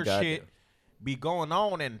 man, weird goddamn. shit be going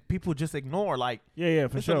on and people just ignore. Like Yeah,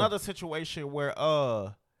 for it's sure. another situation where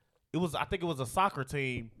it was I think it was a soccer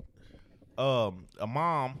team, a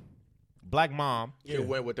mom, black mom. She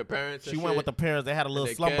went with the parents. She went with the parents. They had a little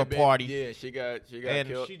They slumber cabin. party. Yeah, she got And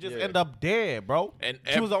killed. she just yeah. ended up dead, bro. And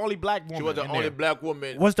she was the only black woman. She was the in only there. black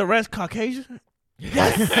woman. Was the rest Caucasian?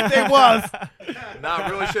 It was. Nah,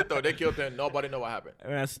 real shit though. They killed her. And nobody know what happened.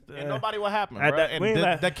 That's, And nobody what happened, At bro. that- And we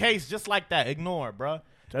ain't the like- case just like that, ignore, bro.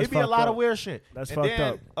 That's It be a fucked lot up. of weird shit. That's and fucked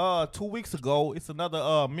then, 2 weeks ago, it's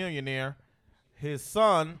another millionaire. His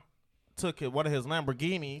son took one of his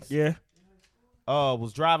Lamborghinis. Yeah.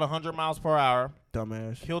 Was driving 100 miles per hour.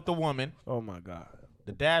 Dumbass. Killed the woman. Oh my god.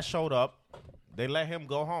 The dad showed up. They let him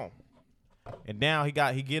go home. And now he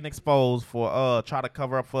getting exposed for try to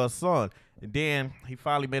cover up for his son. And then he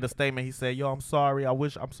finally made a statement. He said, "Yo, I'm sorry.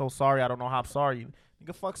 I'm so sorry. I don't know how I'm sorry.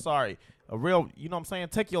 Nigga, fuck sorry. A real, you know what I'm saying?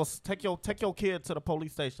 Take your kid to the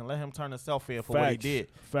police station. Let him turn himself in for what he did.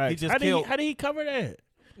 Facts. He just how killed did he cover that?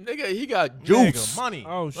 Nigga, he got nigga, juice. money.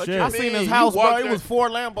 Oh What shit. you I mean? seen his He house, bro. walked It there- was 4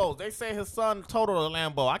 Lambos. They say his son totaled a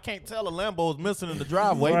Lambo. I can't tell a Lambo is missing in the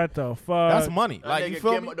driveway. What the fuck? That's money. That Like, nigga you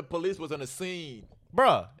feel came me? up, the police was on the scene.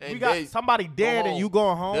 Bruh, And we got they somebody dead and home. you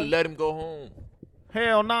going They home? let him go home.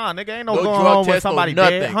 Hell nah, nigga. Ain't no, No going drug home with test, no somebody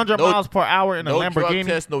nothing. dead. 100 No- miles per hour in a No drug Lamborghini.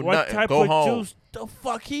 test, no What nothing. type Go of home. juice the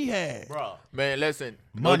fuck he had? Bruh. Man, listen.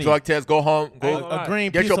 Money. No drug test. Go home. A, Go a green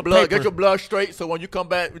get piece your of blood. paper. Get your blood straight. So when you come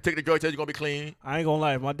back, we take the drug test. You're gonna be clean. I ain't gonna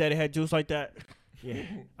lie. If my daddy had juice like that, yeah,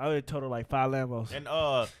 I would have totaled like 5 Lambos. And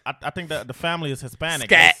I think that the family is Hispanic.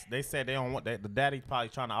 Scat. They said they don't want that. The daddy's probably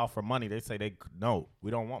trying to offer money. They say no, we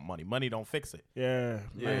don't want money. Money don't fix it. Yeah,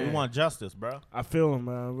 Like, man. we want justice, bro. I feel him,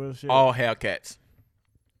 man. Real shit. All Hellcats.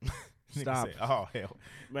 Nigga Stop. said, oh hell.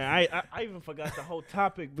 Man, I even forgot the whole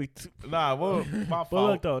topic. Nah, well, my But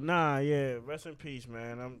fault. look though, rest in peace,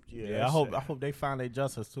 man. Yeah, I that's hope it. I hope they find their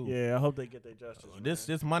justice too. Yeah, I hope they get their justice.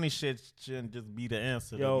 This money shit shouldn't just be the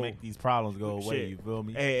answer Yo, to make these problems go away. shit. You feel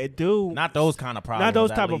me? Hey, dude. Not those kind of problems. Not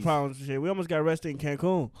those at type of least. problems. Shit, we almost got arrested in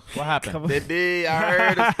Cancun. What happened? They did. I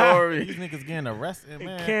heard the story. These niggas getting arrested, In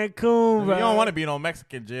man. Cancun, bro. You don't want to be in no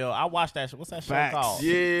Mexican jail. I watched that shit. What's that Facts. show called?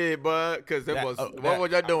 Yeah, but because it That- was. that- What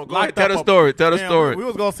was y'all doing? Go Locked ahead, tell the Up story. Tell the Damn, story. We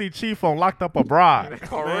was gonna see Chief on Locked Up Abroad.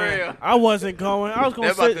 For real. I wasn't going. I was They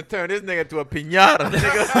going about to sit. turn this nigga to a pinata,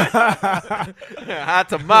 nigga. Hot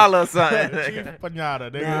tamale or something. Chief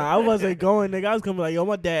Pinata, nigga. Nah, I wasn't going, nigga. I was gonna be like, yo,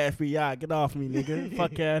 my dad FBI, get off me, nigga.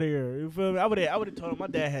 Fuck out here. You feel me? I would have told him my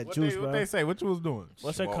dad had What juice, they, bro. what they say? What you was doing?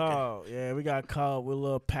 What's it Smoking. called? Yeah, we got caught with a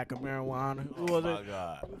little pack of marijuana. We Oh wasn't. my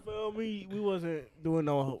God. You feel me? We wasn't doing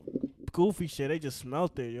no goofy shit. They just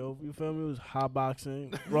smelt it, yo. You feel me? It was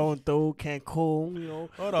hotboxing, rolling through Cancun, you know.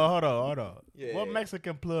 Hold on. Yeah. What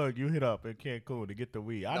Mexican plug you hit up in Cancun to get the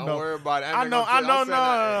weed? I Don't know. worry about it. I know.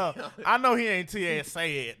 No. I know he ain't TSA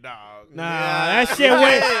it, dog. Nah, Yeah. that shit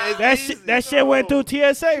went. It's That easy. shit. That shit went through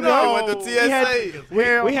TSA, bro. No, went to We had,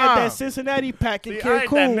 TSA. we had that Cincinnati pack in See, I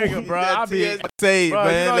ain't that Cancun. nigga, bro. I be, TSA, bro,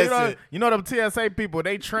 man. Listen. you know them TSA people.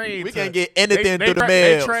 They train. We to- can't get anything they through the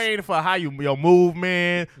They mail. train for how your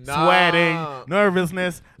movement, Nah. sweating,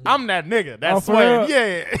 nervousness. I'm that nigga. Oh, That's for sweating. real?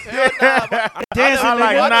 Yeah. Dancing, I'm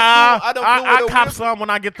like, nigga. nah. done flew I with a cop whip. some when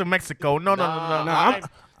I get to Mexico. No. Nah,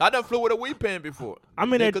 I done flew with a weed pen before.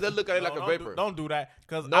 I'm in Because that. they look at it like a vapor. Don't do that.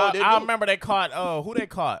 Cause No, they I do. remember they caught. Who they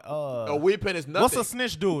caught? A weed pen is nothing. What's the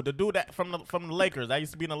snitch dude? The dude that from the Lakers that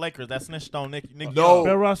used to be in the Lakers that snitched on Nick. No. Young.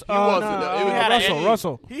 Bill Russell. He wasn't. It was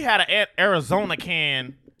Russell. He had an Arizona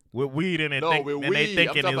can with weed in it. No, and with they weed.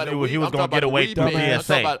 thinking I'm talking about the he weed. was I'm gonna talking get about away the through weed pen. I'm PSA.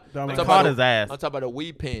 talking about- They I'm caught talking his I'm ass. talking about a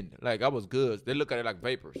weed pen. Like, I was good. They look at it like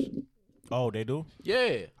vapors. Oh, they do.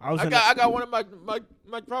 Yeah. I was I in got one of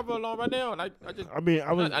my driver along right now. Like, I just. I mean,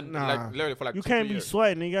 I was. I Nah. like literally for like You 2 can't be years.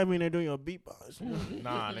 sweating. You got me in there doing your beatbox.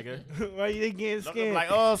 Nah, nigga. Why you getting scared? Like,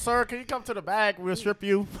 oh, sir, can you come to the back? We'll strip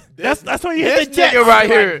you. that's when you hit the This jets. nigga right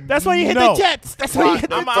here. That's when you hit No. the jets. That's when you hit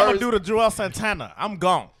the I'm gonna do the Joel Santana. I'm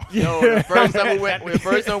gone. Yo, the first time we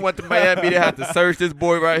went to Miami, they had to search this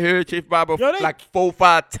boy right here, Chief Bible, Yo, they- like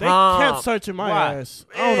 4-5 They times. kept searching my Why? ass.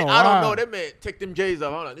 Man, I don't know. know. That man take them J's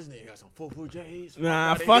off. Hold on, this nigga got some 4 J's.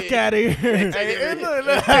 Nah, fuck out of here. Hey,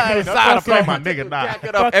 look, Take hey, it try to off. play my nigga now. Jack it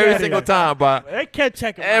Fuck up every outta single here. time, but They kept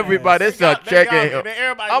checking. my everybody ass. start They got checking me. him.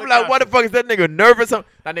 Everybody I'm look like, out what the you. fuck is that nigga nervous?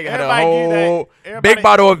 That nigga had a Everybody whole do that. Everybody- big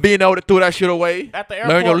bottle of vino to throw that shit away. At the airport,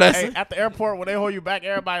 Learn your lesson. hey, at the airport, when they hold you back,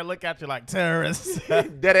 everybody look at you like terrorists.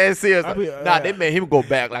 That ass serious. I be- Nah, they made him go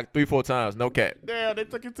back like 3-4 times. No cap. Damn, they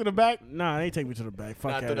took you to the back. Nah, they take me to the back.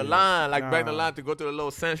 Fuck Nah, outta to the here. line, like back the Nah. line to go to the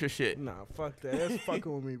little censor shit. Nah, fuck that. That's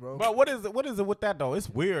fucking with me, bro. But what is it with that though? It's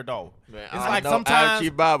weird though. Man, It's I like know sometimes, Archie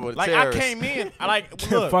Bible, like terrorist. I came in, I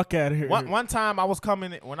like look. Fuck out of here. One time I was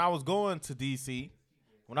coming when I was going to DC.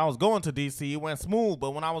 When I was going to DC, it went smooth,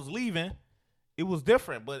 but when I was leaving, it was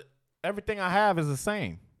different. But everything I have is the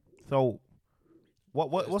same. So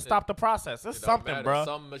what stopped the process? It's It don't something, matter. bro.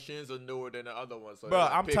 Some machines are newer than the other ones. So Bruh,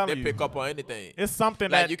 they I'm telling they you. pick up on anything. It's something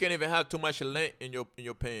Like that you can't even have too much lint in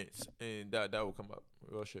your pants, and that will come up.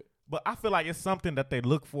 Real shit. But I feel like it's something that they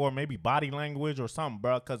look for, maybe body language or something,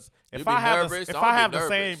 bro. Because if You be I have nervous, if I'll I be have the nervous.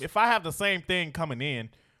 same if I have the same thing coming in,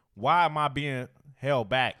 why am I being held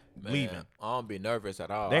back Man, leaving? I don't be nervous at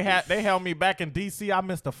all. They held me back in DC. I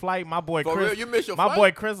missed the flight. My boy For Chris, real? You missed your my flight?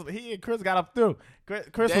 boy Chris, he and Chris got up through. Chris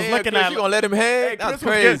was Damn, looking Chris, at you gonna let him have? Hey, That's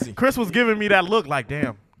Chris crazy. Chris was giving me that look like,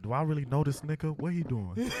 damn. Do I really know this nigga? What he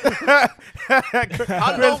doing?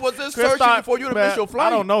 How long was this searching before you to miss your flight? I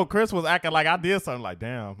don't know. Chris was acting like I did something. Like,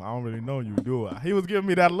 damn, I don't really know you, do I? He was giving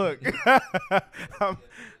me that look.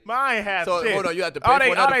 I ain't had So, shit. hold on, you had to pay for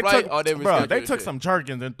another flight, or they Bro, rescheduled they your took shit? some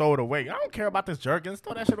jerkins and throw it away. I don't care about this jerkins.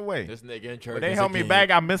 Throw that shit away. This nigga in church. But they held me back.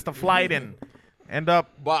 I missed the flight and end up.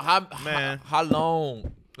 But Man. how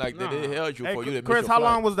long? Like Nah. they held you Hey, for you to Chris, miss your how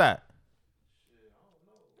flight? long was that?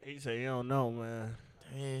 He said, you don't know, man.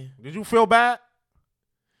 Man, Did you feel bad?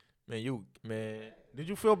 man. Did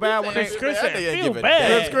you feel bad when they? Chris That said, nigga ain't feel give a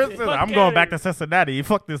bad. Chris said, Fuck I'm outta going back here. to Cincinnati.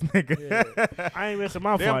 Fuck this nigga. I ain't missing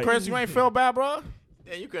my Damn, flight. Chris, you ain't feel bad, bro?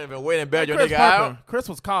 Man, you couldn't even wait and bail your Chris nigga Parker, out. Chris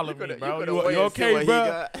was calling me, coulda- bro. coulda You waited and see okay, what he bro?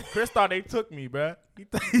 got. Chris thought they took me, bro.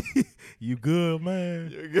 You good, man?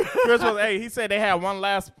 You good? Chris was, hey, he said they had one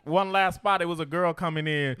last spot. It was a girl coming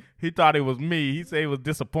in. He thought it was me. He said he was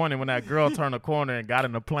disappointed when that girl turned the corner and got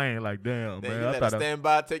in the plane. Like, damn, Then man. you I let thought her stand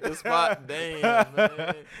by, take your spot. Damn,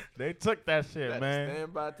 man. they took that shit, Let her man.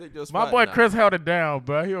 stand by, take your spot. My boy Nah. Chris held it down,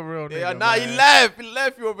 bro. He a real nigga. Yeah, nah, man. he left. He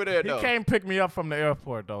left you over there, He though. came pick me up from the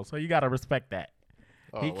airport though, so you gotta respect that.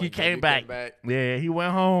 Oh, he wait, came back. Yeah, he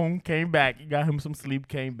went home, came back. He got him some sleep,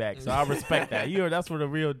 came back. So I respect that. That's what a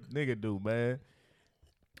real nigga do, man.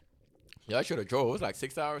 Yeah, I should have drove. It was like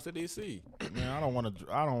 6 hours to DC. Man,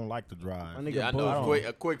 I don't like to drive. My nigga Yeah, I Boo. know.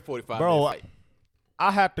 A quick 45 Bro, minutes.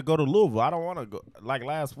 I had to go to Louisville. I don't want to go. Like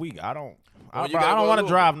last week, I don't. Oh, you I gotta don't go want to to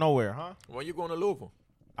drive nowhere, huh? When you going to Louisville?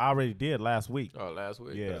 I already did last week. Oh, last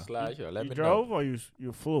week. Yeah. Slide here. Let You me drove or you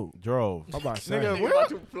flew? Drove. I'm about to say. Nigga, know. where- About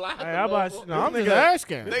to fly Hey, to I'm about Louisville. to, no, I'm just nigga-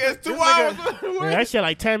 asking. Nigga, it's 2 This hours. Man, that shit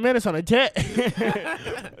like 10 minutes on a jet.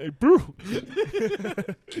 Hey, bro.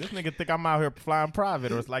 This nigga think I'm out here flying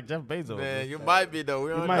private, or it's like Jeff Bezos. Man, you might be, though. We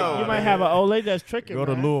don't know. You might have an old lady that's tricking. Go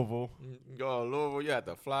to man. Louisville. Go to Louisville. You have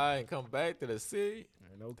to fly and come back to the city.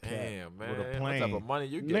 No cap. Damn, man. With a What type plane. of money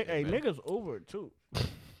you Ni- get? hey, niggas Uber too.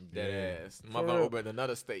 Dead ass. For Motherfucker real. Uber in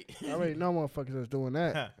another state. I already know motherfuckers that's doing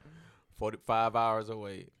that. 45 hours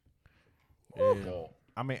away. Yeah.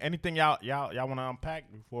 I mean, anything y'all want to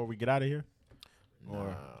unpack before we get out of here?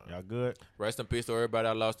 Or y'all good? Rest in peace to everybody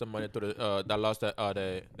that lost their money to the that lost their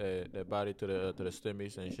body to the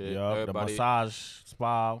stimmies and shit. Yeah, the Everybody, massage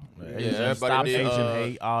spa. Yeah, Asian, everybody stop did, Asian uh,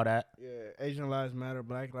 hate, all that. Yeah, Asian lives matter.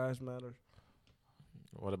 Black lives matter.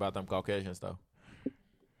 what about them Caucasians though?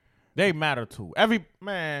 They matter too. Every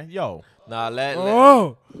man, yo. Nah, let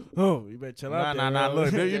Oh, you better chill Nah, out. nah, there, nah. bro.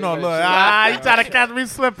 Look, you Yeah, know, you look. better You try to catch me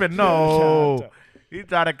slipping. No. Chill out. You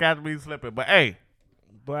try to catch me slipping. But hey,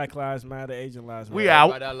 Black lives matter. Asian lives matter. we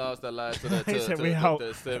out. everybody that lost their lives to the He said to we the out.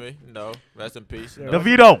 stimmy. No, rest in peace. Yeah. No.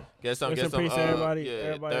 DeVito. Get some, Rest get in some. peace to everybody. Yeah,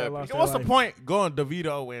 Everybody that therapy. lost What's the life. point going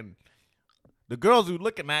DeVito and the girls who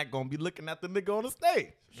looking at gonna be looking at the nigga on the stage?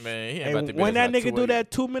 Man, he ain't Hey, about to be when that like nigga 2 do that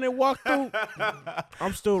 2-minute walkthrough,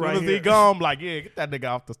 I'm still As right soon as here. he gone, I'm like, yeah, get that nigga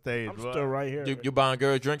off the stage, I'm bro. still right here. You buying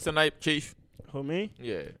girls drinks tonight, Chief? Who, me?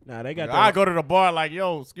 Yeah. Nah, they got I go to the bar like,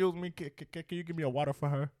 yo, excuse me, can you give me a water for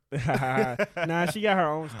her? Nah, she got her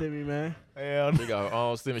own stimmy, man. Hell, She got her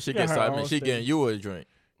own stimmy. She Got get her I own mean, she stimmy. getting you a drink.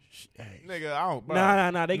 Hey. nigga, I don't. Bro.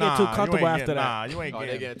 Nah. They get too you comfortable ain't after getting- that. Nah, you ain't Oh, they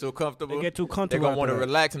getting. getting too comfortable. They get too They comfortable. gonna want to after that.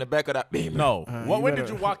 relax in the back of that beam. No. you When did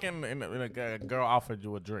better- you walk in and a girl offered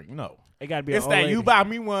you a drink? No. It gotta be. It's an that old you lady. buy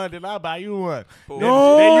me one, then I buy you one. Fool.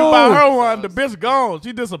 Then you buy her one. The bitch gone.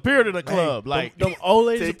 She disappeared in the club. Like them old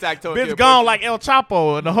ladies. Tic-tac-toe. bitch gone like El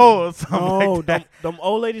Chapo in the hole or something. No, like that. them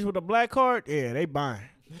old ladies with the black card. Yeah, they buying.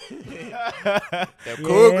 The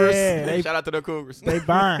Cougars. Yeah, they- Shout out to the Cougars. They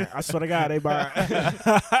buying. I swear to God, they buying.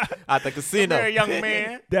 At the casino. Come here, young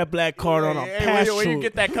man. that black card on a Hey, pass where you shoot.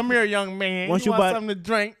 get that? Come here, young man. Once you you want buy- something to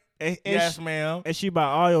drink? and Yes, she, ma'am. and she buy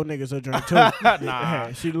all your niggas a drink too.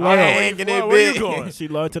 Nah. she Oh, loyal. ain't getting it where you big. going? She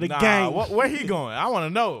loyal to the Nah, gang. where he going? I want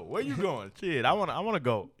to know. Where you going? Shit, I want to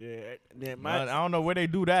go. Yeah, I don't know where they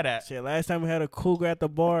do that at. shit. Last time we had a cougar at the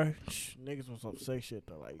bar, niggas was some sick shit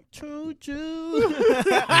though. Like choo choo,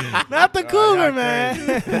 not the cougar, y'all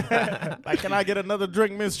man. Like, can I get another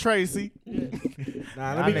drink, Miss Tracy?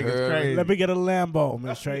 Nah, Y'all niggas crazy. let me get a Lambo,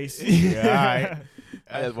 Miss Tracy. Yeah, all right.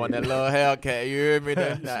 I just want that little Hellcat. You hear me?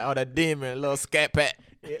 That that demon, little scat pack.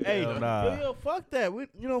 Hey, Hell nah. yo, fuck that.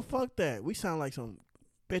 Fuck that. We sound like some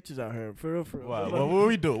bitches out here, for real, for real. What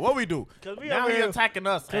we do? What we do? Cause we Now out he here, attacking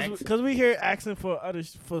us. X. cause we here asking for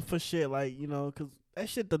others for shit, like cause that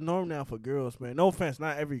shit the norm now for girls, man. No offense,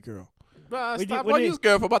 not every girl. Bro, We stop. need- What we you need-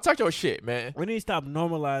 scared for? About talk your shit, man. We need to stop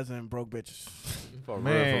normalizing broke bitches, For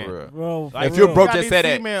Man. real, for real. bro. Like, If you're real. broke, got just these say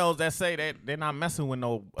that. females that say that they're not messing with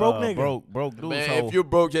no Broke nigga. broke dudes. Man, so- if you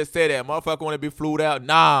broke, just say that. Motherfucker want to be flued out.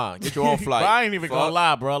 Nah, get your own flight. Bro, I ain't even gonna Fuck.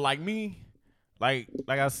 lie, bro. Like me, like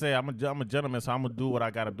I said, I'm a gentleman, so I'm gonna do what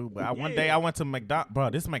I gotta do. But one day I went to McDonald's, bro.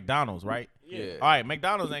 This is McDonald's, right? Yeah. All right,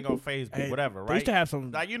 McDonald's ain't gonna phase me, Hey, whatever, They used right? to have some.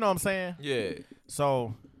 Like, you know what I'm saying? Yeah.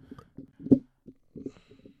 So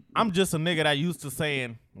I'm just a nigga that used to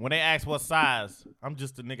saying when they ask what size, I'm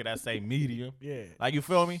just a nigga that say medium. Yeah. Like, you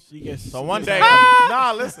feel me? She gets. So one day,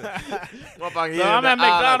 nah, listen. Motherfucker, So I'm at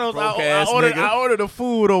McDonald's. I ordered the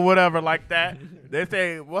food or whatever like that. They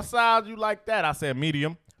say, "What size you like that?" I said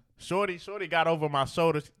medium. Shorty got over my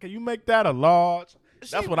shoulders. Can you make that a large?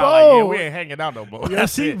 That's what I like. Yeah, we ain't hanging out no more. Yeah,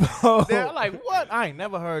 That's she it. bold. They're like, what? I ain't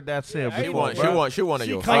never heard that shit She before. want bro. she want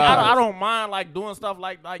your Like, fries. I don't mind like doing stuff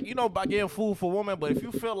like you know, by getting food for women, but if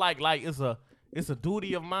you feel like it's it's a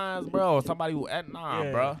duty of mine, bro. Somebody who Yeah.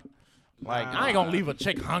 bro. Like I ain't gonna leave a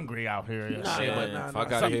chick hungry out here and Nah, shit. nah, but nah,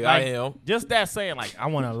 Fuck nah. out of here. like, I am. just that saying like I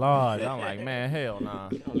want a large. I'm like, man, hell nah.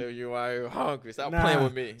 I'll leave you out here hungry. Stop Nah. playing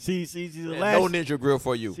with me. See, the And last no ninja grill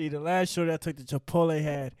for you. see the last show that I took to Chipotle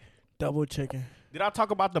had double chicken. Did I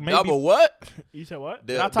talk about the maybe? Double what? You said what?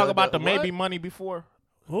 Did I talk about the what? maybe money before?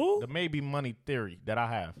 Who? The maybe money theory that I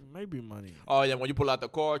have. Maybe money. Oh yeah, when you pull out the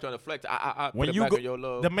card trying to flex, I When put it you back go, in your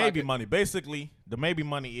little the maybe pocket. money. Basically, the maybe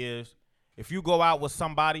money is if you go out with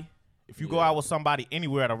somebody, if you go Yeah. out with somebody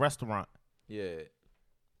anywhere at a restaurant, Yeah.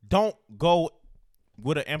 don't go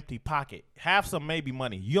with an empty pocket. Have some maybe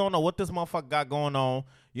money. You don't know what this motherfucker got going on.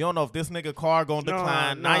 You don't know if this nigga car gonna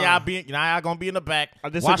decline. nah. Now y'all gonna be in the back I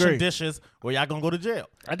disagree. washing dishes, or y'all gonna go to jail.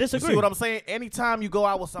 I You disagree. see what I'm saying? Anytime you go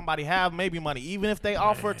out with somebody, have maybe money. Even if they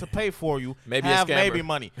offer to pay for you, Maybe a have scammer. maybe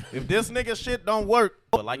money. If this nigga shit don't work,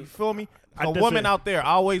 like you feel me? I A disagree. woman out there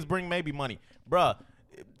always bring maybe money, bruh.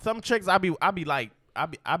 Some chicks I be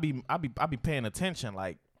paying attention.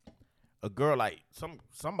 Like a girl, like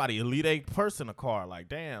somebody elite eight person a car. Like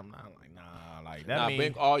damn, like that Nah, mean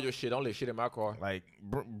bring all your shit. Don't leave shit in my car. like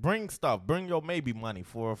bring stuff. Bring your maybe money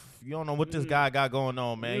for if you don't know what this guy got going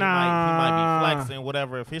on, man. Nah. He might be flexing,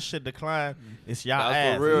 whatever. If his shit decline, it's y'all That's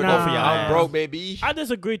ass. for real. Both Nah. of y'all I'm ass. broke, baby. I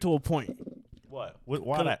disagree to a point. What?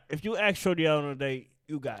 Why 'Cause that? if you ask Shorty out on a date,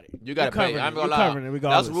 you got it. You gotta pay. covering I'm it. gonna You lie. covering it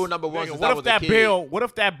regardless. That's rule number one. Nigga, Since what I if was that a kid. bill? What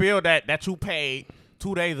if that bill that you paid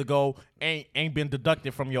 2 days ago ain't been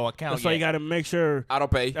deducted from your account That's why yet? you got to make sure. I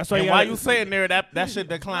don't pay. That's why And you why got. you saying there that shit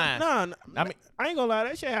declined? Nah, I mean, I ain't gonna lie.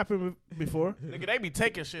 That shit happened before. nigga, they be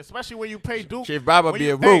taking shit, especially when you pay Duke. Chief Baba when be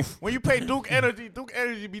you- a roof. When you pay Duke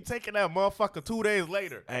Energy be taking that motherfucker 2 days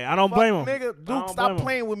later. Hey, I don't Fuck, blame him. nigga. I Duke, don't stop blame him.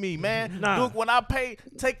 playing with me, man. Nah. Duke, when I pay,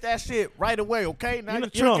 take that shit right away, okay? Now You you know,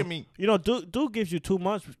 are you know, tricking me. you know, Duke gives you 2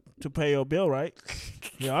 months to pay your bill, right?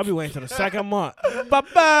 Yeah, I'll be waiting till the second month.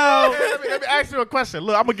 Ba-bow. Let me ask you a question.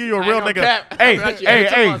 Look, I'm gonna give you a I real ain't gonna nigga. cap. Hey, I'm actually hey, every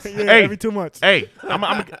 2 hey, months. Yeah, hey, every 2 months. hey. I'm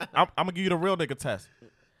gonna give you the real nigga test.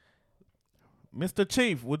 Mr.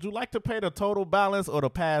 Chief, would you like to pay the total balance or the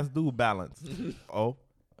past due balance? Oh.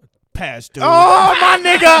 Past due. Oh, my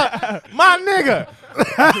nigga. My nigga.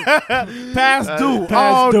 Past due Past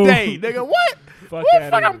all due. day. Nigga, what? Fuck What the outta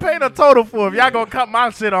fuck here. I'm paying a total for if y'all gonna cut my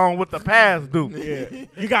shit on with the past due? Yeah.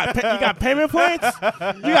 You got payment plans?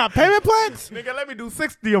 You got payment plans? Nigga, let me do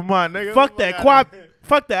 60 a month, nigga. Fuck that.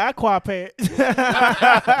 Fuck that. I quad pay it.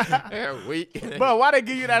 Yeah, weak. Bro, why they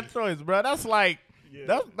give you that choice, bro? That's like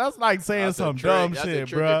that's like saying That's a some trick. dumb That's a shit,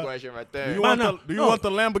 tricky bro. question right Do there. you Why want not? the No. want the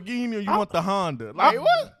Lamborghini or you want the Honda? Like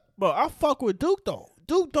what? Bro, I fuck with Duke though.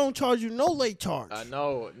 Duke don't charge you no late charge. I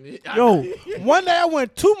know. Yo, one day I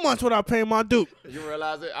went 2 months without paying my Duke. You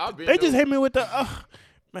realize it? I'll be. They just hit me with the,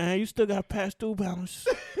 man, you still got past due balance.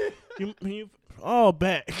 Oh,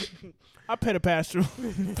 bet. I pay the pass through.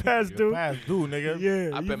 Past due. Past due, nigga.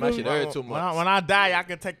 Yeah. I you pay my feel shit me? every 2 When months. I die, I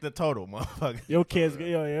can take the total, motherfucker. Your kids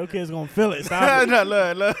gonna feel it. Stop it.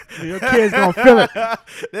 look. Your kids gonna feel it.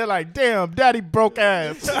 They're like, damn, daddy broke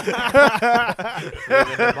ass. All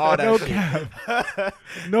that No shit. cap.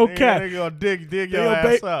 No cap. Nigga gonna dig your Your,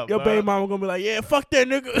 ass up. your bro. baby mama gonna be like, yeah, fuck that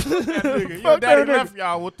nigga. Nigga, your Fuck daddy that nigga. left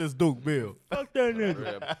y'all with this Duke bill. Fuck that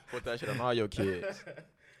nigga. Yeah, put that shit on all your kids.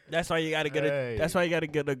 That's why you gotta get Hey. That's why you gotta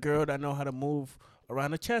get a girl that know how to move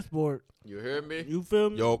around the chessboard. You hear me? You feel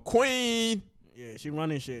me? Your queen. Yeah, she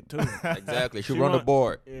running shit too. Exactly. She She run the run-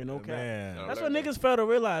 board. Yeah, no cap. Man. That's what niggas fail to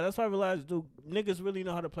realize. That's why I realized, dude, niggas really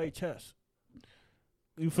know how to play chess.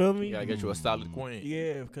 You feel me? You gotta get you a solid queen.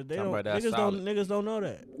 Yeah, because they Somebody don't that's niggas solid. don't know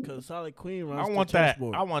that. Because solid queen runs I the want that.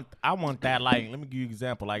 chessboard. I want that. Like, let me give you an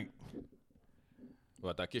example. Like,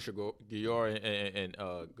 What, Takisha Gior and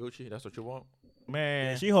Gucci? That's what you want?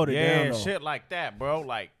 man, Yeah, she hold it yeah, down, though. shit like that, bro.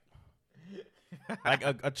 Like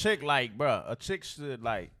a chick, like, bro, a chick should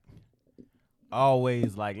like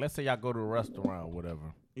always like. Let's say y'all go to a restaurant, or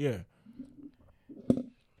whatever. Yeah.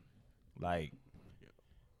 Like,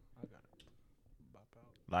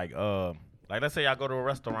 let's say y'all go to a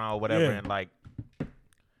restaurant or whatever, Yeah. and like,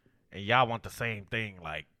 and y'all want the same thing,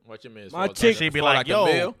 like. What you mean? My So it's chick- She be for like, a yo,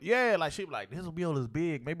 meal? yeah, like she be like, this bill is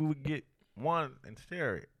big. Maybe we can get one and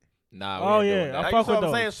share it. Nah. Oh, we ain't yeah, doing I that. Like, fuck you see what with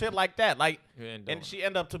I'm saying? those. Shit like that. Like, We ain't doing and she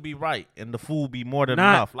end up to be right, and the food be more than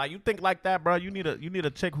Nah. enough. Like, you think like that, bro? You need a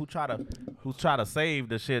chick who try to save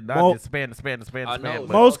the shit, not Mo- just spend. I know.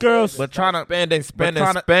 But, Most girls- but trying to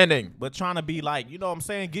spending. but trying to be like, you know what I'm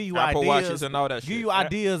saying? Give you Apple ideas, Watches and all that give shit. you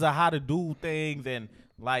ideas of how to do things, and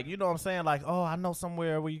like, you know what I'm saying? Like, oh, I know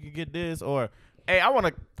somewhere where you can get this, or I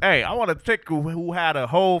want a chick who had a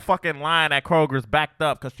whole fucking line at Kroger's backed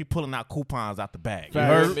up because she pulling out coupons out the bag. You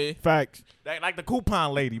Facts. heard? me? Facts. Like the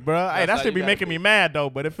coupon lady, bro. Hey, That's that how should you be gotta making be. me mad though.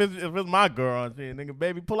 But if it's my girl, shit, nigga,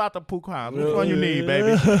 baby, pull out the coupons. Which one you need,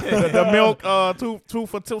 baby? the milk, 2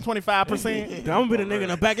 for 25%. I'm gonna be the nigga in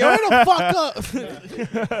the back. Yo, wait the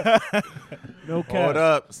fuck up. No cap. Hold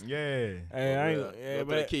up. Yeah. Hey, I ain't, Go yeah, to the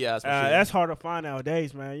but kiosk machine. that's hard to find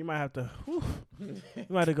nowadays, man. You might have to, you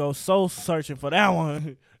might have to go soul searching for that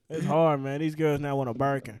one. It's hard, man. These girls now want a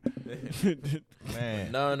Birkin.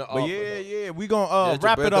 Man. No. But yeah, we gonna Just to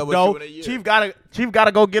wrap break it up up with though. you in a year. Chief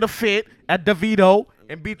gotta go get a fit at DeVito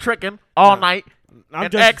and be tricking all night. I'm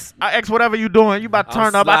And just, X, whatever you doing, you about to I'm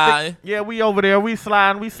turn up. I sliding. think, yeah, we over there. We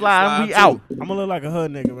sliding. slide We too. out. I'm gonna look like a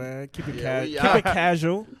hood nigga, man. Keep it Yeah, we Keep out. it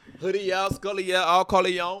casual. Hoodie out, Scully out, all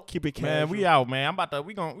Corleone. Keep it casual. Man, we out, man. I'm about to.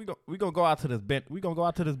 We gonna go out to this We gonna go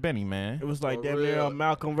out to this Benny, man. It was like For damn near real.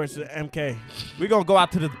 Malcolm versus MK. We gonna go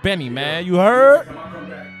out to this Benny, man. You heard?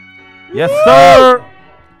 Yes, sir.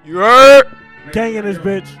 You heard? Gang in this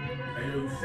bitch.